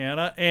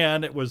Montana.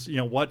 And it was,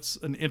 what's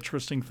an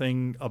interesting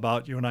thing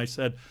about you? And I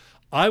said,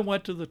 I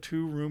went to the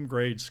 2-room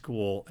grade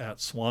school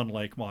at Swan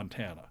Lake,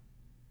 Montana.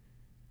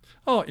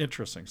 Oh,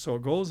 interesting. So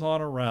it goes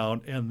on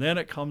around, and then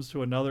it comes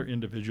to another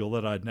individual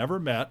that I'd never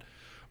met,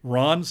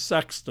 Ron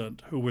Sexton,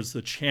 who was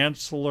the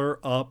chancellor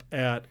up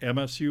at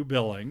MSU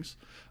Billings,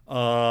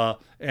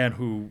 and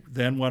who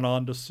then went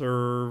on to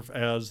serve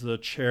as the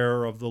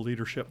chair of the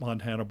Leadership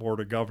Montana Board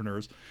of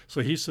Governors.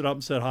 So he stood up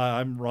and said, hi,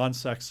 I'm Ron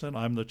Sexton.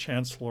 I'm the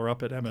chancellor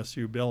up at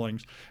MSU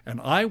Billings.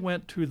 And I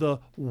went to the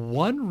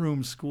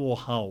 1-room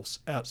schoolhouse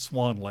at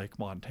Swan Lake,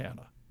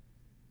 Montana.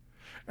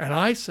 And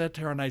I sat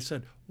there and I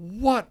said,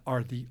 what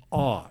are the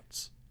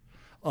odds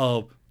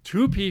of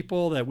two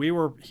people that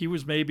he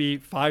was maybe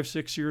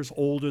 5-6 years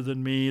older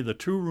than me. The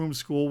 2-room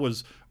school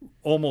was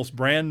almost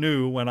brand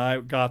new when I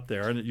got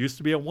there, and it used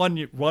to be a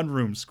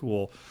one-room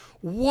school.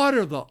 What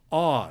are the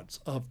odds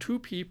of two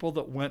people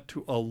that went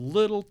to a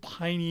little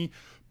tiny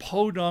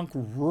podunk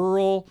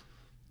rural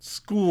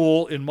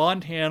school in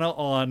Montana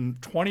on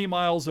 20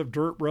 miles of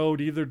dirt road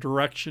either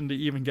direction to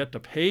even get to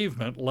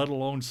pavement, let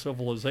alone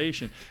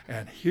civilization?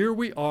 And here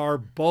we are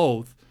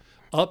both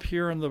up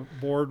here in the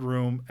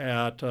boardroom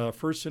at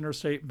First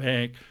Interstate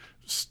Bank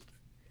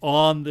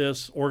on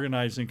this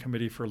organizing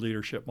committee for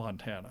Leadership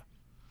Montana.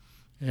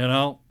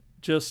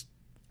 Just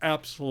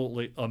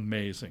absolutely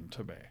amazing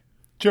to me.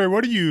 Jerry,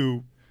 what are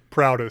you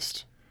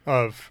proudest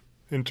of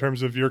in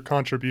terms of your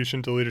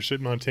contribution to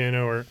Leadership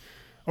Montana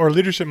or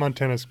Leadership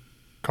Montana's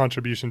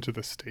contribution to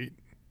the state?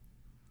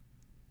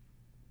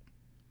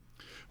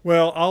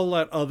 Well, I'll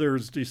let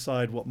others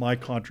decide what my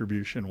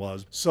contribution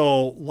was.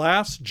 So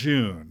last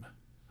June,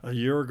 a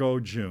year ago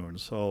June,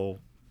 so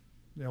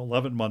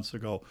 11 months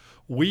ago,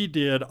 we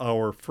did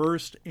our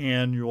first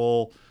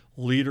annual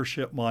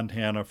Leadership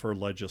Montana for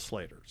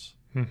Legislators.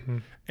 Mm-hmm.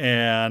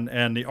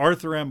 And the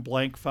Arthur M.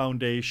 Blank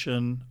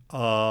Foundation,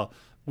 Chantel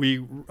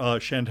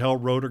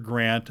wrote a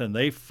grant and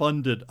they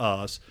funded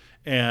us.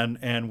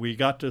 And we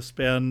got to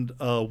spend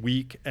a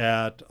week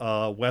at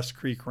West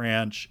Creek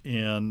Ranch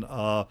in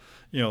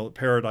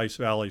Paradise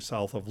Valley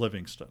south of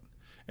Livingston.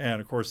 And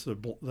of course,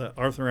 the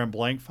Arthur M.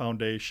 Blank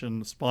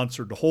Foundation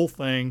sponsored the whole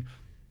thing,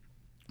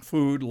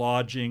 food,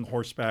 lodging,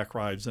 horseback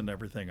rides, and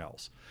everything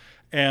else.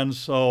 And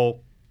so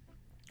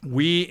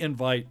we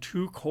invite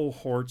 2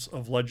 cohorts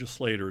of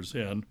legislators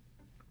in,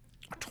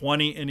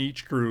 20 in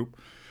each group.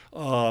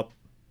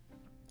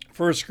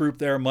 First group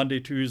there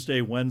Monday,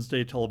 Tuesday,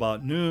 Wednesday till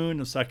about noon.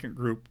 The second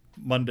group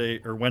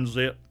Monday or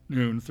Wednesday at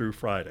noon through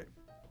Friday.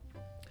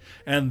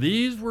 And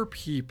these were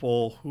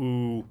people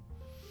who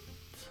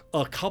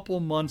a couple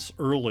months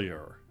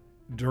earlier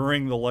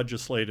during the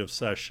legislative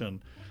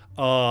session,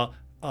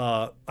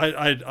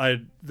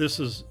 this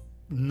is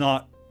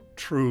not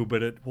true,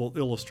 but it will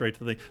illustrate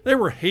the thing. They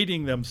were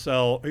hating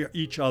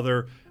each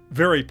other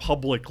very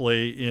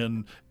publicly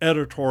in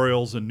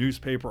editorials and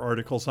newspaper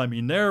articles. I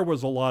mean, there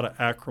was a lot of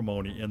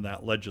acrimony in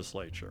that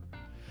legislature.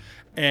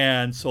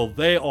 And so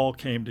they all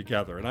came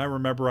together. And I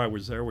remember I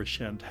was there with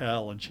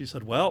Chantel, and she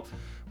said, well,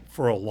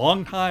 for a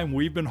long time,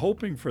 we've been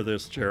hoping for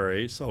this,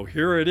 Jerry. So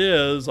here it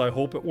is. I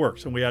hope it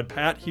works. And we had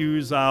Pat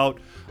Hughes out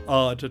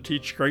to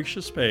teach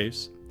Gracious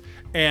Space.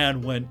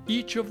 And when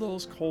each of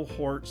those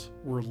cohorts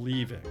were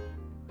leaving,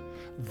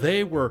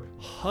 they were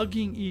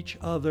hugging each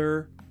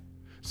other,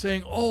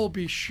 saying, oh,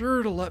 be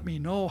sure to let me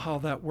know how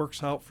that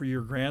works out for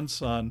your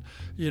grandson,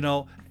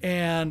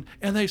 and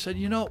they said,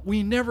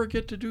 we never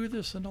get to do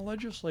this in the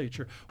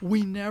legislature.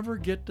 We never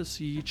get to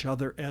see each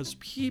other as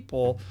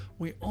people.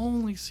 We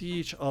only see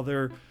each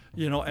other,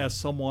 as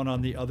someone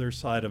on the other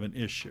side of an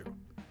issue.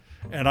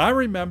 And I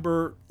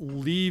remember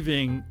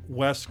leaving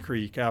West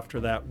Creek after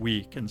that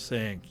week and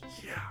saying,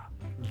 yeah,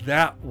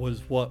 that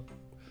was what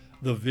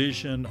the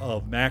vision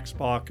of Max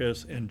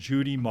Baucus and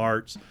Judy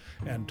Martz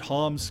and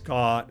Tom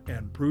Scott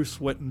and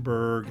Bruce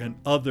Wittenberg and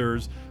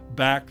others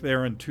back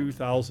there in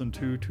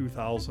 2002,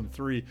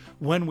 2003,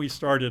 when we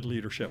started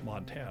Leadership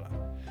Montana.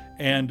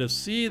 And to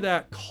see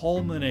that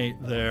culminate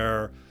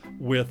there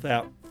with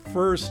that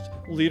first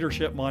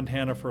Leadership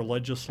Montana for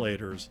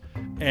Legislators,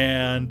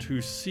 and to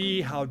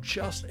see how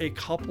just a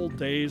couple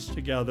days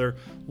together,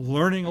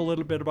 learning a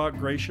little bit about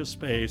Gracious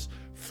Space,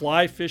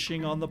 fly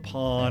fishing on the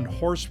pond,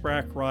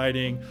 horseback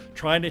riding,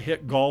 trying to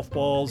hit golf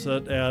balls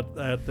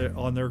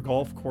on their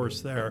golf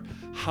course there,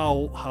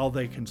 how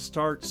they can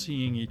start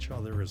seeing each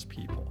other as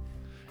people.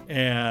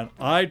 And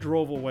I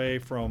drove away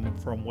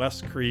from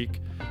West Creek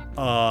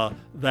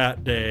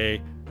that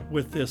day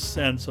with this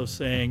sense of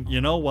saying,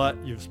 you know what,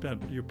 you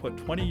put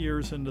 20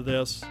 years into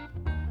this,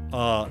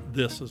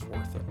 this is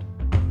worth it.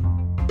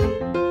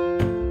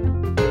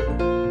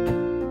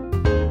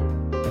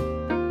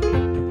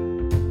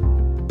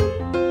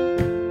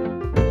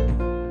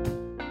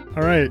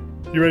 All right.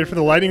 You ready for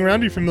the lightning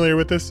round? Are you familiar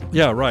with this?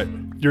 Yeah, right.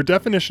 Your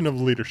definition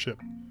of leadership.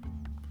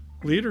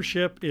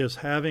 Leadership is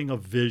having a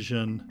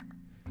vision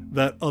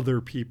that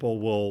other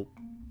people will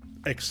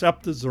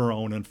accept as their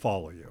own and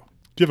follow you.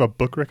 Do you have a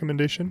book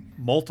recommendation?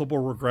 Multiple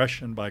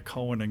Regression by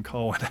Cohen and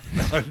Cohen.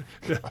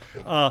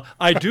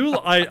 I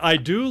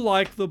do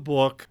like the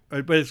book,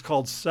 but it's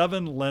called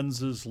 7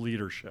 Lenses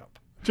Leadership.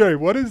 Jerry,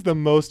 what is the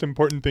most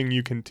important thing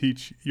you can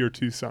teach your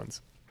 2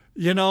 sons?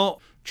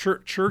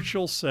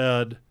 Churchill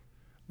said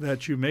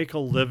that you make a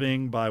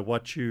living by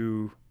what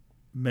you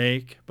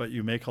make, but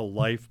you make a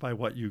life by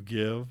what you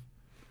give.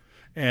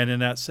 And in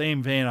that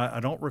same vein, I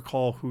don't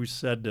recall who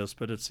said this,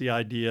 but it's the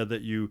idea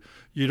that you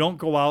don't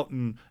go out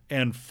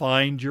and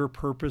find your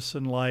purpose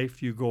in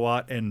life. You go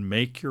out and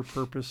make your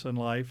purpose in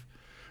life.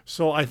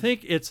 So I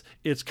think it's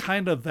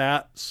kind of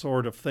that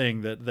sort of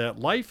thing, that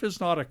life is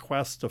not a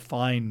quest to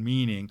find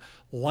meaning.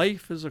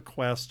 Life is a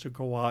quest to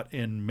go out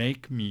and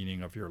make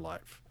meaning of your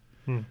life.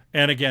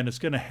 And again, it's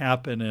going to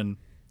happen in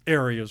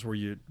areas where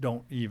you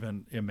don't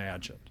even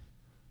imagine.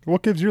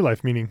 What gives your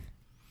life meaning?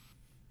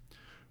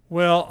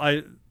 Well,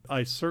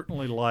 I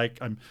certainly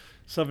I'm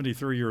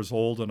 73 years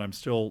old and I'm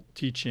still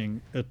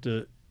teaching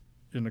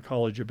in the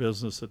College of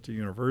Business at the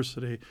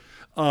university.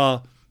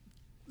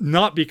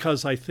 Not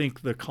because I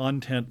think the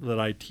content that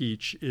I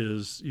teach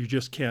is you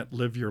just can't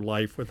live your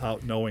life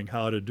without knowing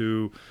how to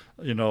do,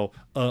 an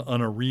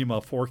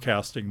ARIMA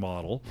forecasting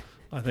model.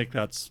 I think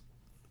that's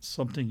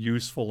something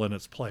useful in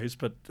its place,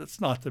 but that's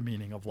not the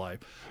meaning of life.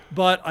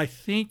 But I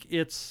think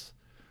it's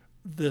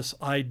this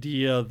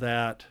idea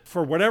that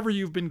for whatever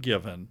you've been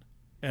given,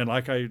 and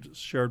like I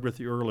shared with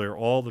you earlier,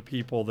 all the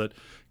people that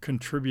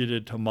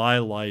contributed to my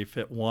life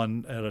at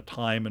a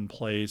time and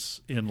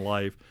place in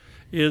life,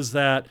 is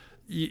that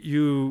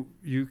you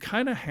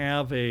kind of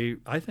have a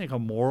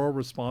moral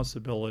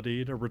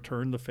responsibility to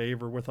return the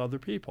favor with other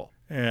people.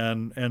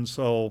 And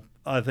so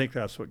I think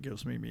that's what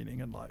gives me meaning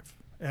in life.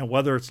 And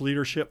whether it's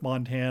Leadership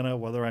Montana,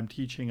 whether I'm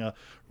teaching a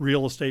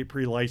real estate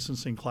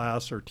pre-licensing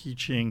class or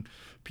teaching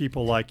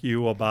people like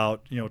you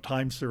about,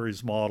 time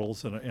series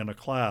models in a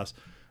class,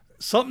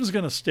 something's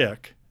going to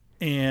stick,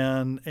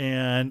 and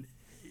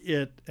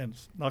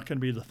it's not going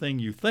to be the thing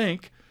you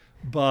think,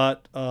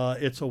 but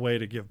it's a way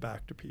to give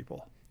back to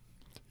people.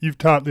 You've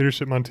taught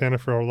Leadership Montana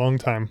for a long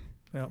time.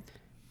 Yeah.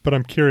 But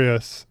I'm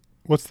curious,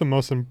 what's the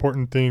most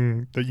important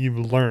thing that you've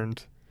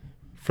learned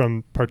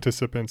from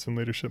participants in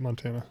Leadership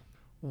Montana?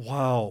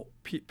 Wow.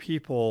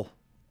 People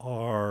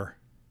are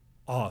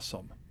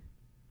awesome.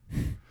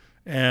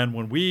 And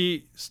when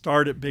we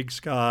start at Big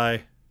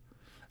Sky,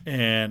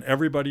 and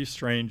everybody's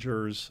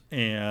strangers,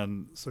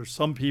 and there's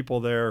some people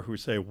there who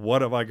say,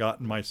 what have I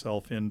gotten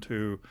myself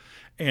into?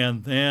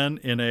 And then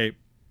in a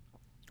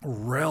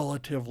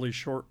relatively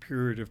short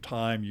period of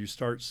time, you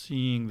start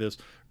seeing this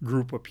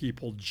group of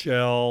people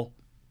gel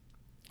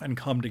and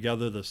come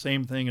together. The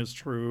same thing is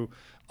true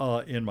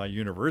in my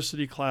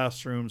university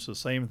classrooms. The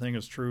same thing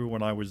is true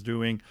when I was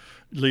doing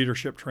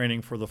leadership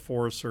training for the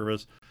Forest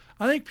Service.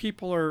 I think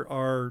people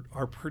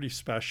are pretty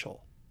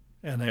special,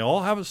 and they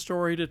all have a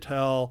story to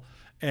tell,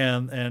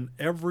 and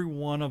every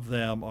one of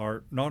them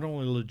are not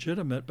only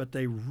legitimate, but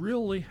they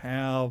really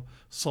have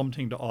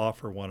something to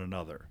offer one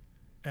another.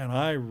 And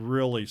I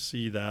really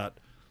see that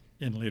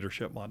in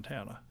Leadership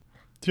Montana.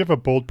 Do you have a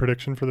bold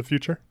prediction for the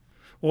future?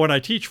 When I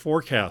teach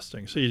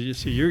forecasting, so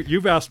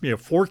you've asked me a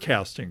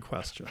forecasting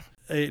question.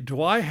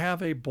 Do I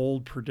have a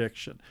bold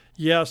prediction?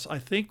 Yes, I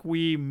think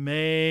we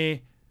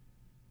may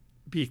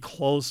be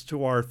close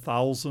to our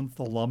 1,000th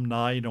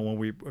alumni, when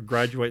we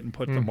graduate and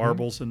put the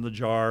marbles in the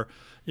jar.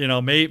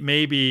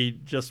 Maybe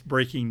just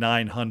breaking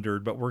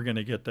 900, but we're going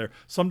to get there.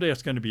 Someday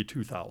it's going to be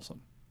 2,000.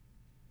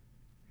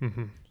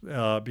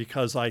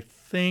 Because I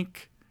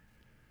think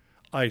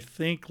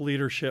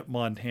Leadership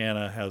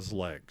Montana has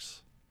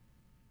legs.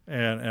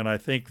 And I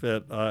think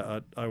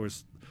that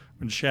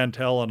when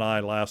Chantel and I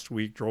last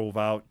week drove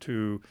out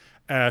to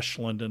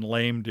Ashland and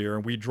Lame Deer,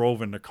 and we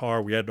drove in the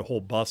car, we had the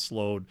whole bus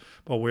load,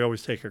 but we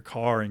always take a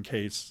car in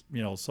case,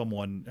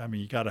 someone,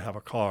 you got to have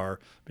a car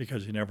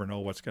because you never know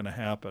what's going to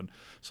happen.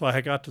 So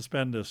I got to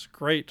spend this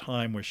great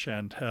time with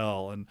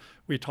Chantel, and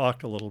we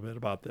talked a little bit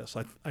about this.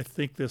 I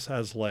think this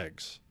has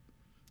legs.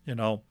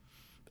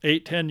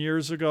 8-10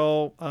 years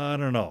ago, I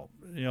don't know,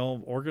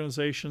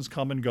 organizations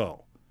come and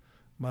go.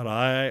 But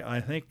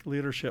I think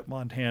Leadership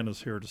Montana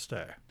is here to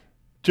stay.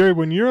 Jerry,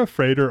 when you're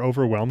afraid or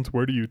overwhelmed,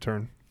 where do you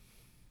turn?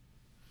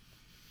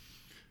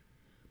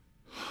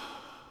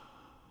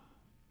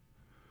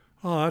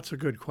 Oh, that's a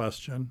good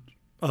question.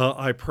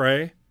 I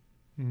pray,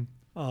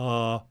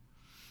 because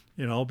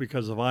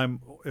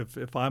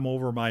if I'm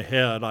over my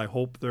head, I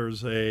hope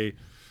there's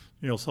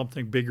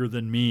something bigger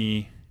than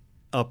me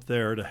up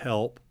there to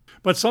help.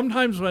 But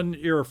sometimes when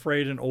you're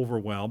afraid and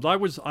overwhelmed, I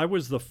was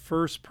the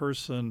first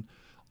person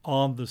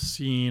on the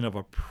scene of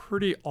a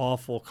pretty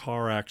awful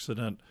car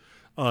accident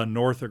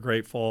north of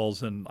Great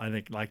Falls in, I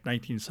think, like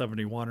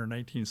 1971 or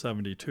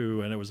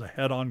 1972, and it was a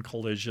head-on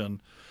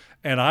collision.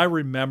 And I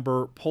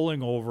remember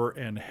pulling over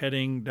and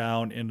heading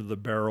down into the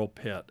barrel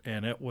pit,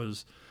 and it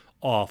was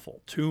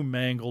awful. 2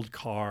 mangled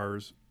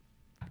cars,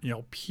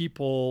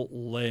 people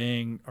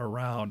laying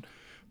around,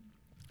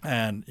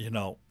 and,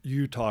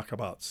 you talk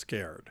about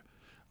scared.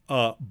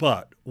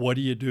 But what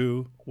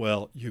do?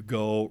 Well, you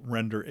go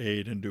render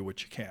aid and do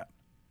what you can.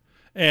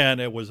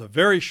 And it was a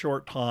very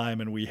short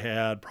time, and we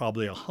had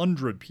probably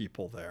 100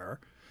 people there.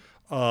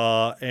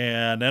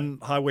 And then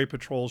Highway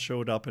Patrol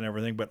showed up and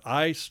everything. But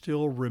I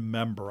still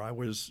remember, I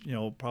was,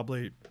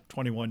 probably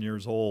 21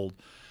 years old,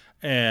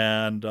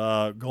 and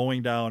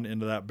going down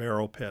into that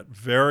barrel pit,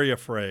 very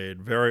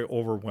afraid, very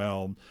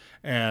overwhelmed.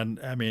 And,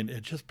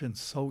 it's just been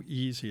so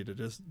easy to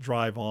just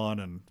drive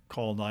on and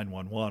call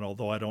 911,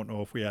 although I don't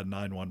know if we had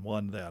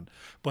 911 then.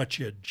 But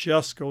you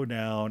just go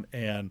down,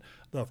 and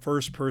the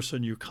first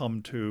person you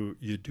come to,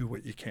 you do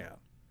what you can.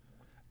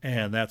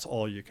 And that's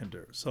all you can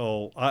do.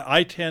 So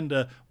I tend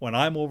to, when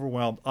I'm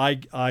overwhelmed,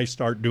 I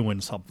start doing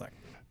something.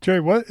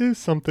 Jerry, what is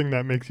something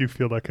that makes you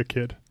feel like a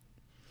kid?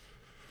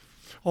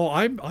 Oh,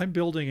 I'm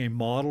building a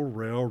model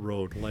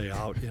railroad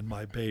layout in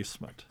my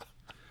basement.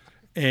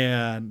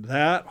 And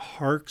that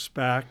harks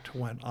back to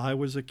when I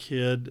was a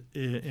kid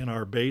in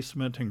our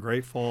basement in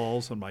Great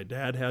Falls, and my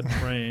dad had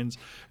trains.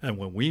 And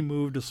when we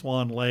moved to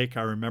Swan Lake,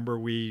 I remember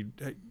we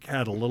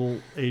had a little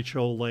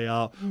HO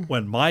layout.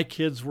 When my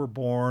kids were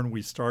born,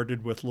 we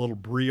started with little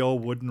Brio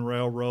wooden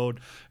railroad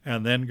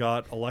and then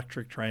got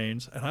electric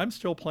trains. And I'm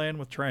still playing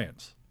with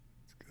trains.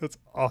 That's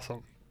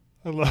awesome.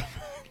 I love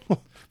it.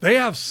 They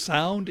have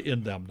sound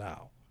in them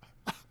now.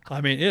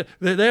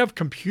 They have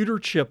computer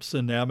chips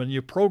in them, and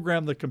you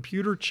program the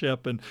computer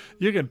chip, and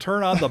you can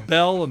turn on the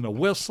bell and the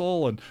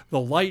whistle and the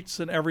lights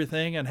and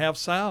everything and have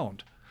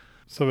sound.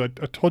 So I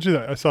told you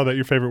that I saw that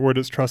your favorite word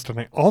is trust, and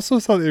I also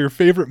saw that your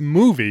favorite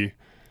movie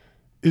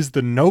is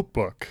The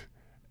Notebook.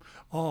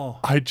 Oh,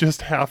 I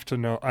just have to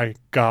know. I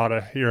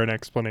gotta hear an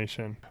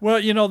explanation.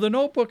 Well, The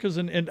Notebook is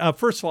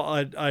first of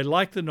all, I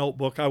like The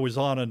Notebook. I was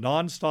on a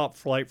nonstop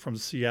flight from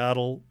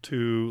Seattle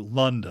to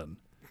London.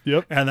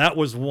 Yep. And that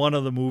was one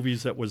of the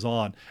movies that was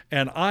on.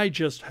 And I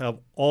just have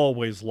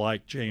always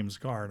liked James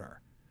Garner.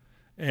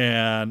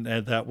 And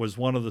that was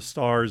one of the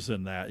stars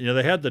in that.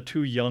 They had the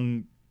 2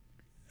 young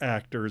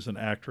actors and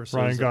actresses.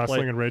 Ryan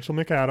Gosling and Rachel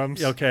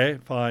McAdams. Okay,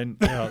 fine.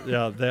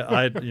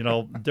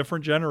 Yeah.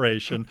 Different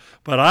generation.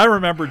 But I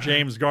remember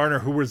James Garner,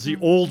 who was the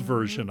old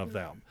version of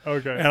them.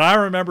 Okay. And I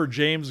remember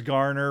James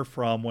Garner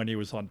from when he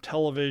was on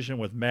television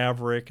with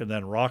Maverick and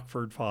then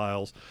Rockford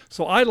Files.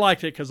 So I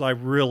liked it because I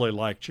really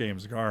liked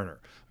James Garner.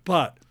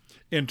 But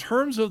in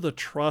terms of the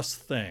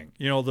trust thing,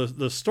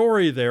 the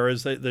story there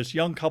is that this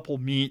young couple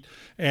meet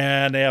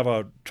and they have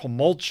a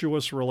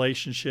tumultuous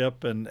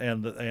relationship, and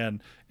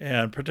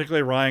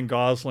particularly Ryan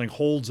Gosling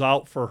holds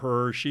out for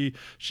her. She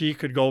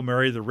could go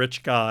marry the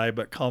rich guy,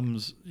 but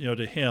comes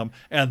to him,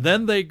 and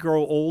then they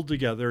grow old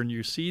together, and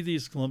you see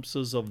these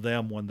glimpses of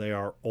them when they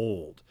are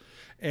old.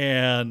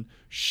 and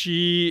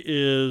she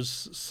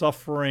is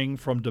suffering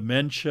from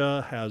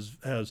dementia,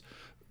 has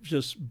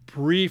just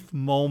brief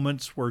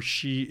moments where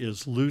she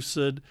is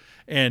lucid,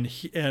 and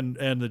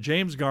the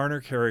James Garner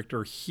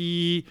character,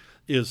 he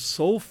is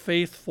so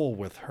faithful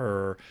with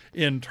her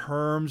in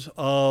terms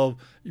of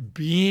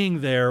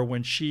being there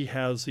when she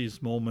has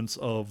these moments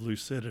of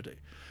lucidity.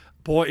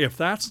 Boy, if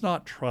that's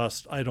not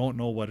trust, I don't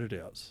know what it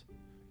is.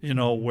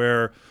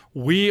 Where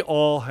we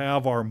all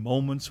have our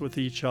moments with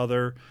each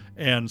other,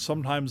 and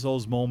sometimes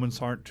those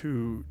moments aren't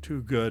too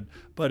good.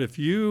 But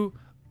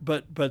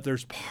but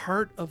there's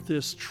part of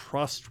this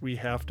trust we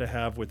have to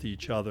have with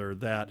each other,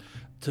 that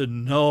to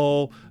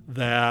know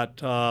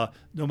that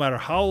no matter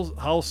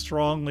how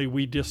strongly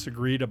we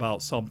disagreed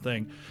about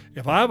something,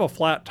 if I have a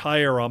flat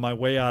tire on my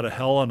way out of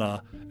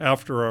Helena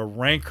after a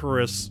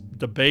rancorous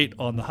debate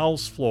on the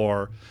house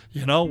floor,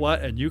 you know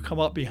what? And you come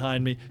up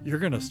behind me, you're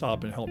going to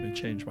stop and help me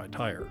change my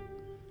tire.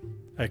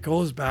 It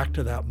goes back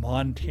to that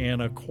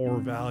Montana core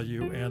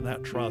value and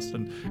that trust,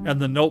 and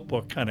the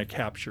Notebook kind of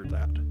captured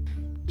that.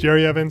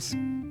 Jerry Evans,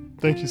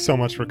 thank you so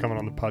much for coming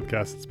on the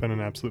podcast. It's been an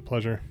absolute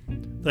pleasure.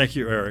 Thank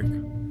you, Eric.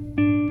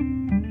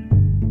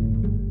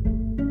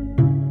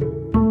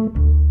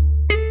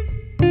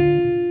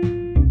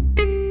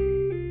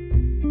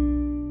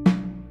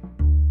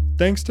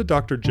 Thanks to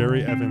Dr.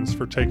 Jerry Evans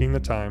for taking the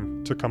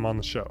time to come on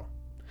the show.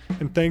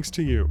 And thanks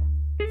to you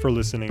for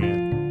listening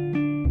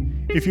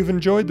in. If you've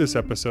enjoyed this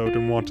episode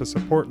and want to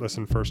support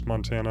Listen First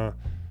Montana,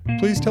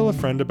 please tell a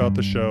friend about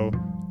the show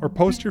or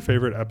post your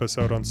favorite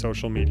episode on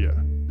social media.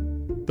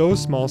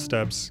 Those small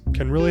steps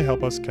can really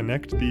help us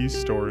connect these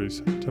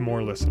stories to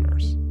more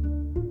listeners.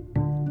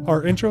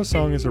 Our intro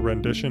song is a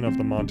rendition of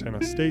the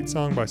Montana State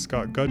Song by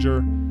Scott Gudger,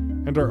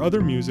 and our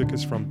other music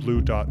is from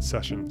Blue Dot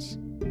Sessions.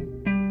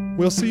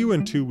 We'll see you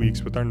in 2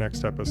 weeks with our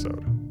next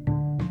episode.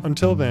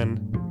 Until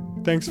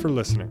then, thanks for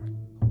listening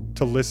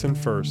to Listen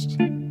First,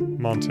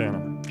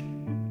 Montana.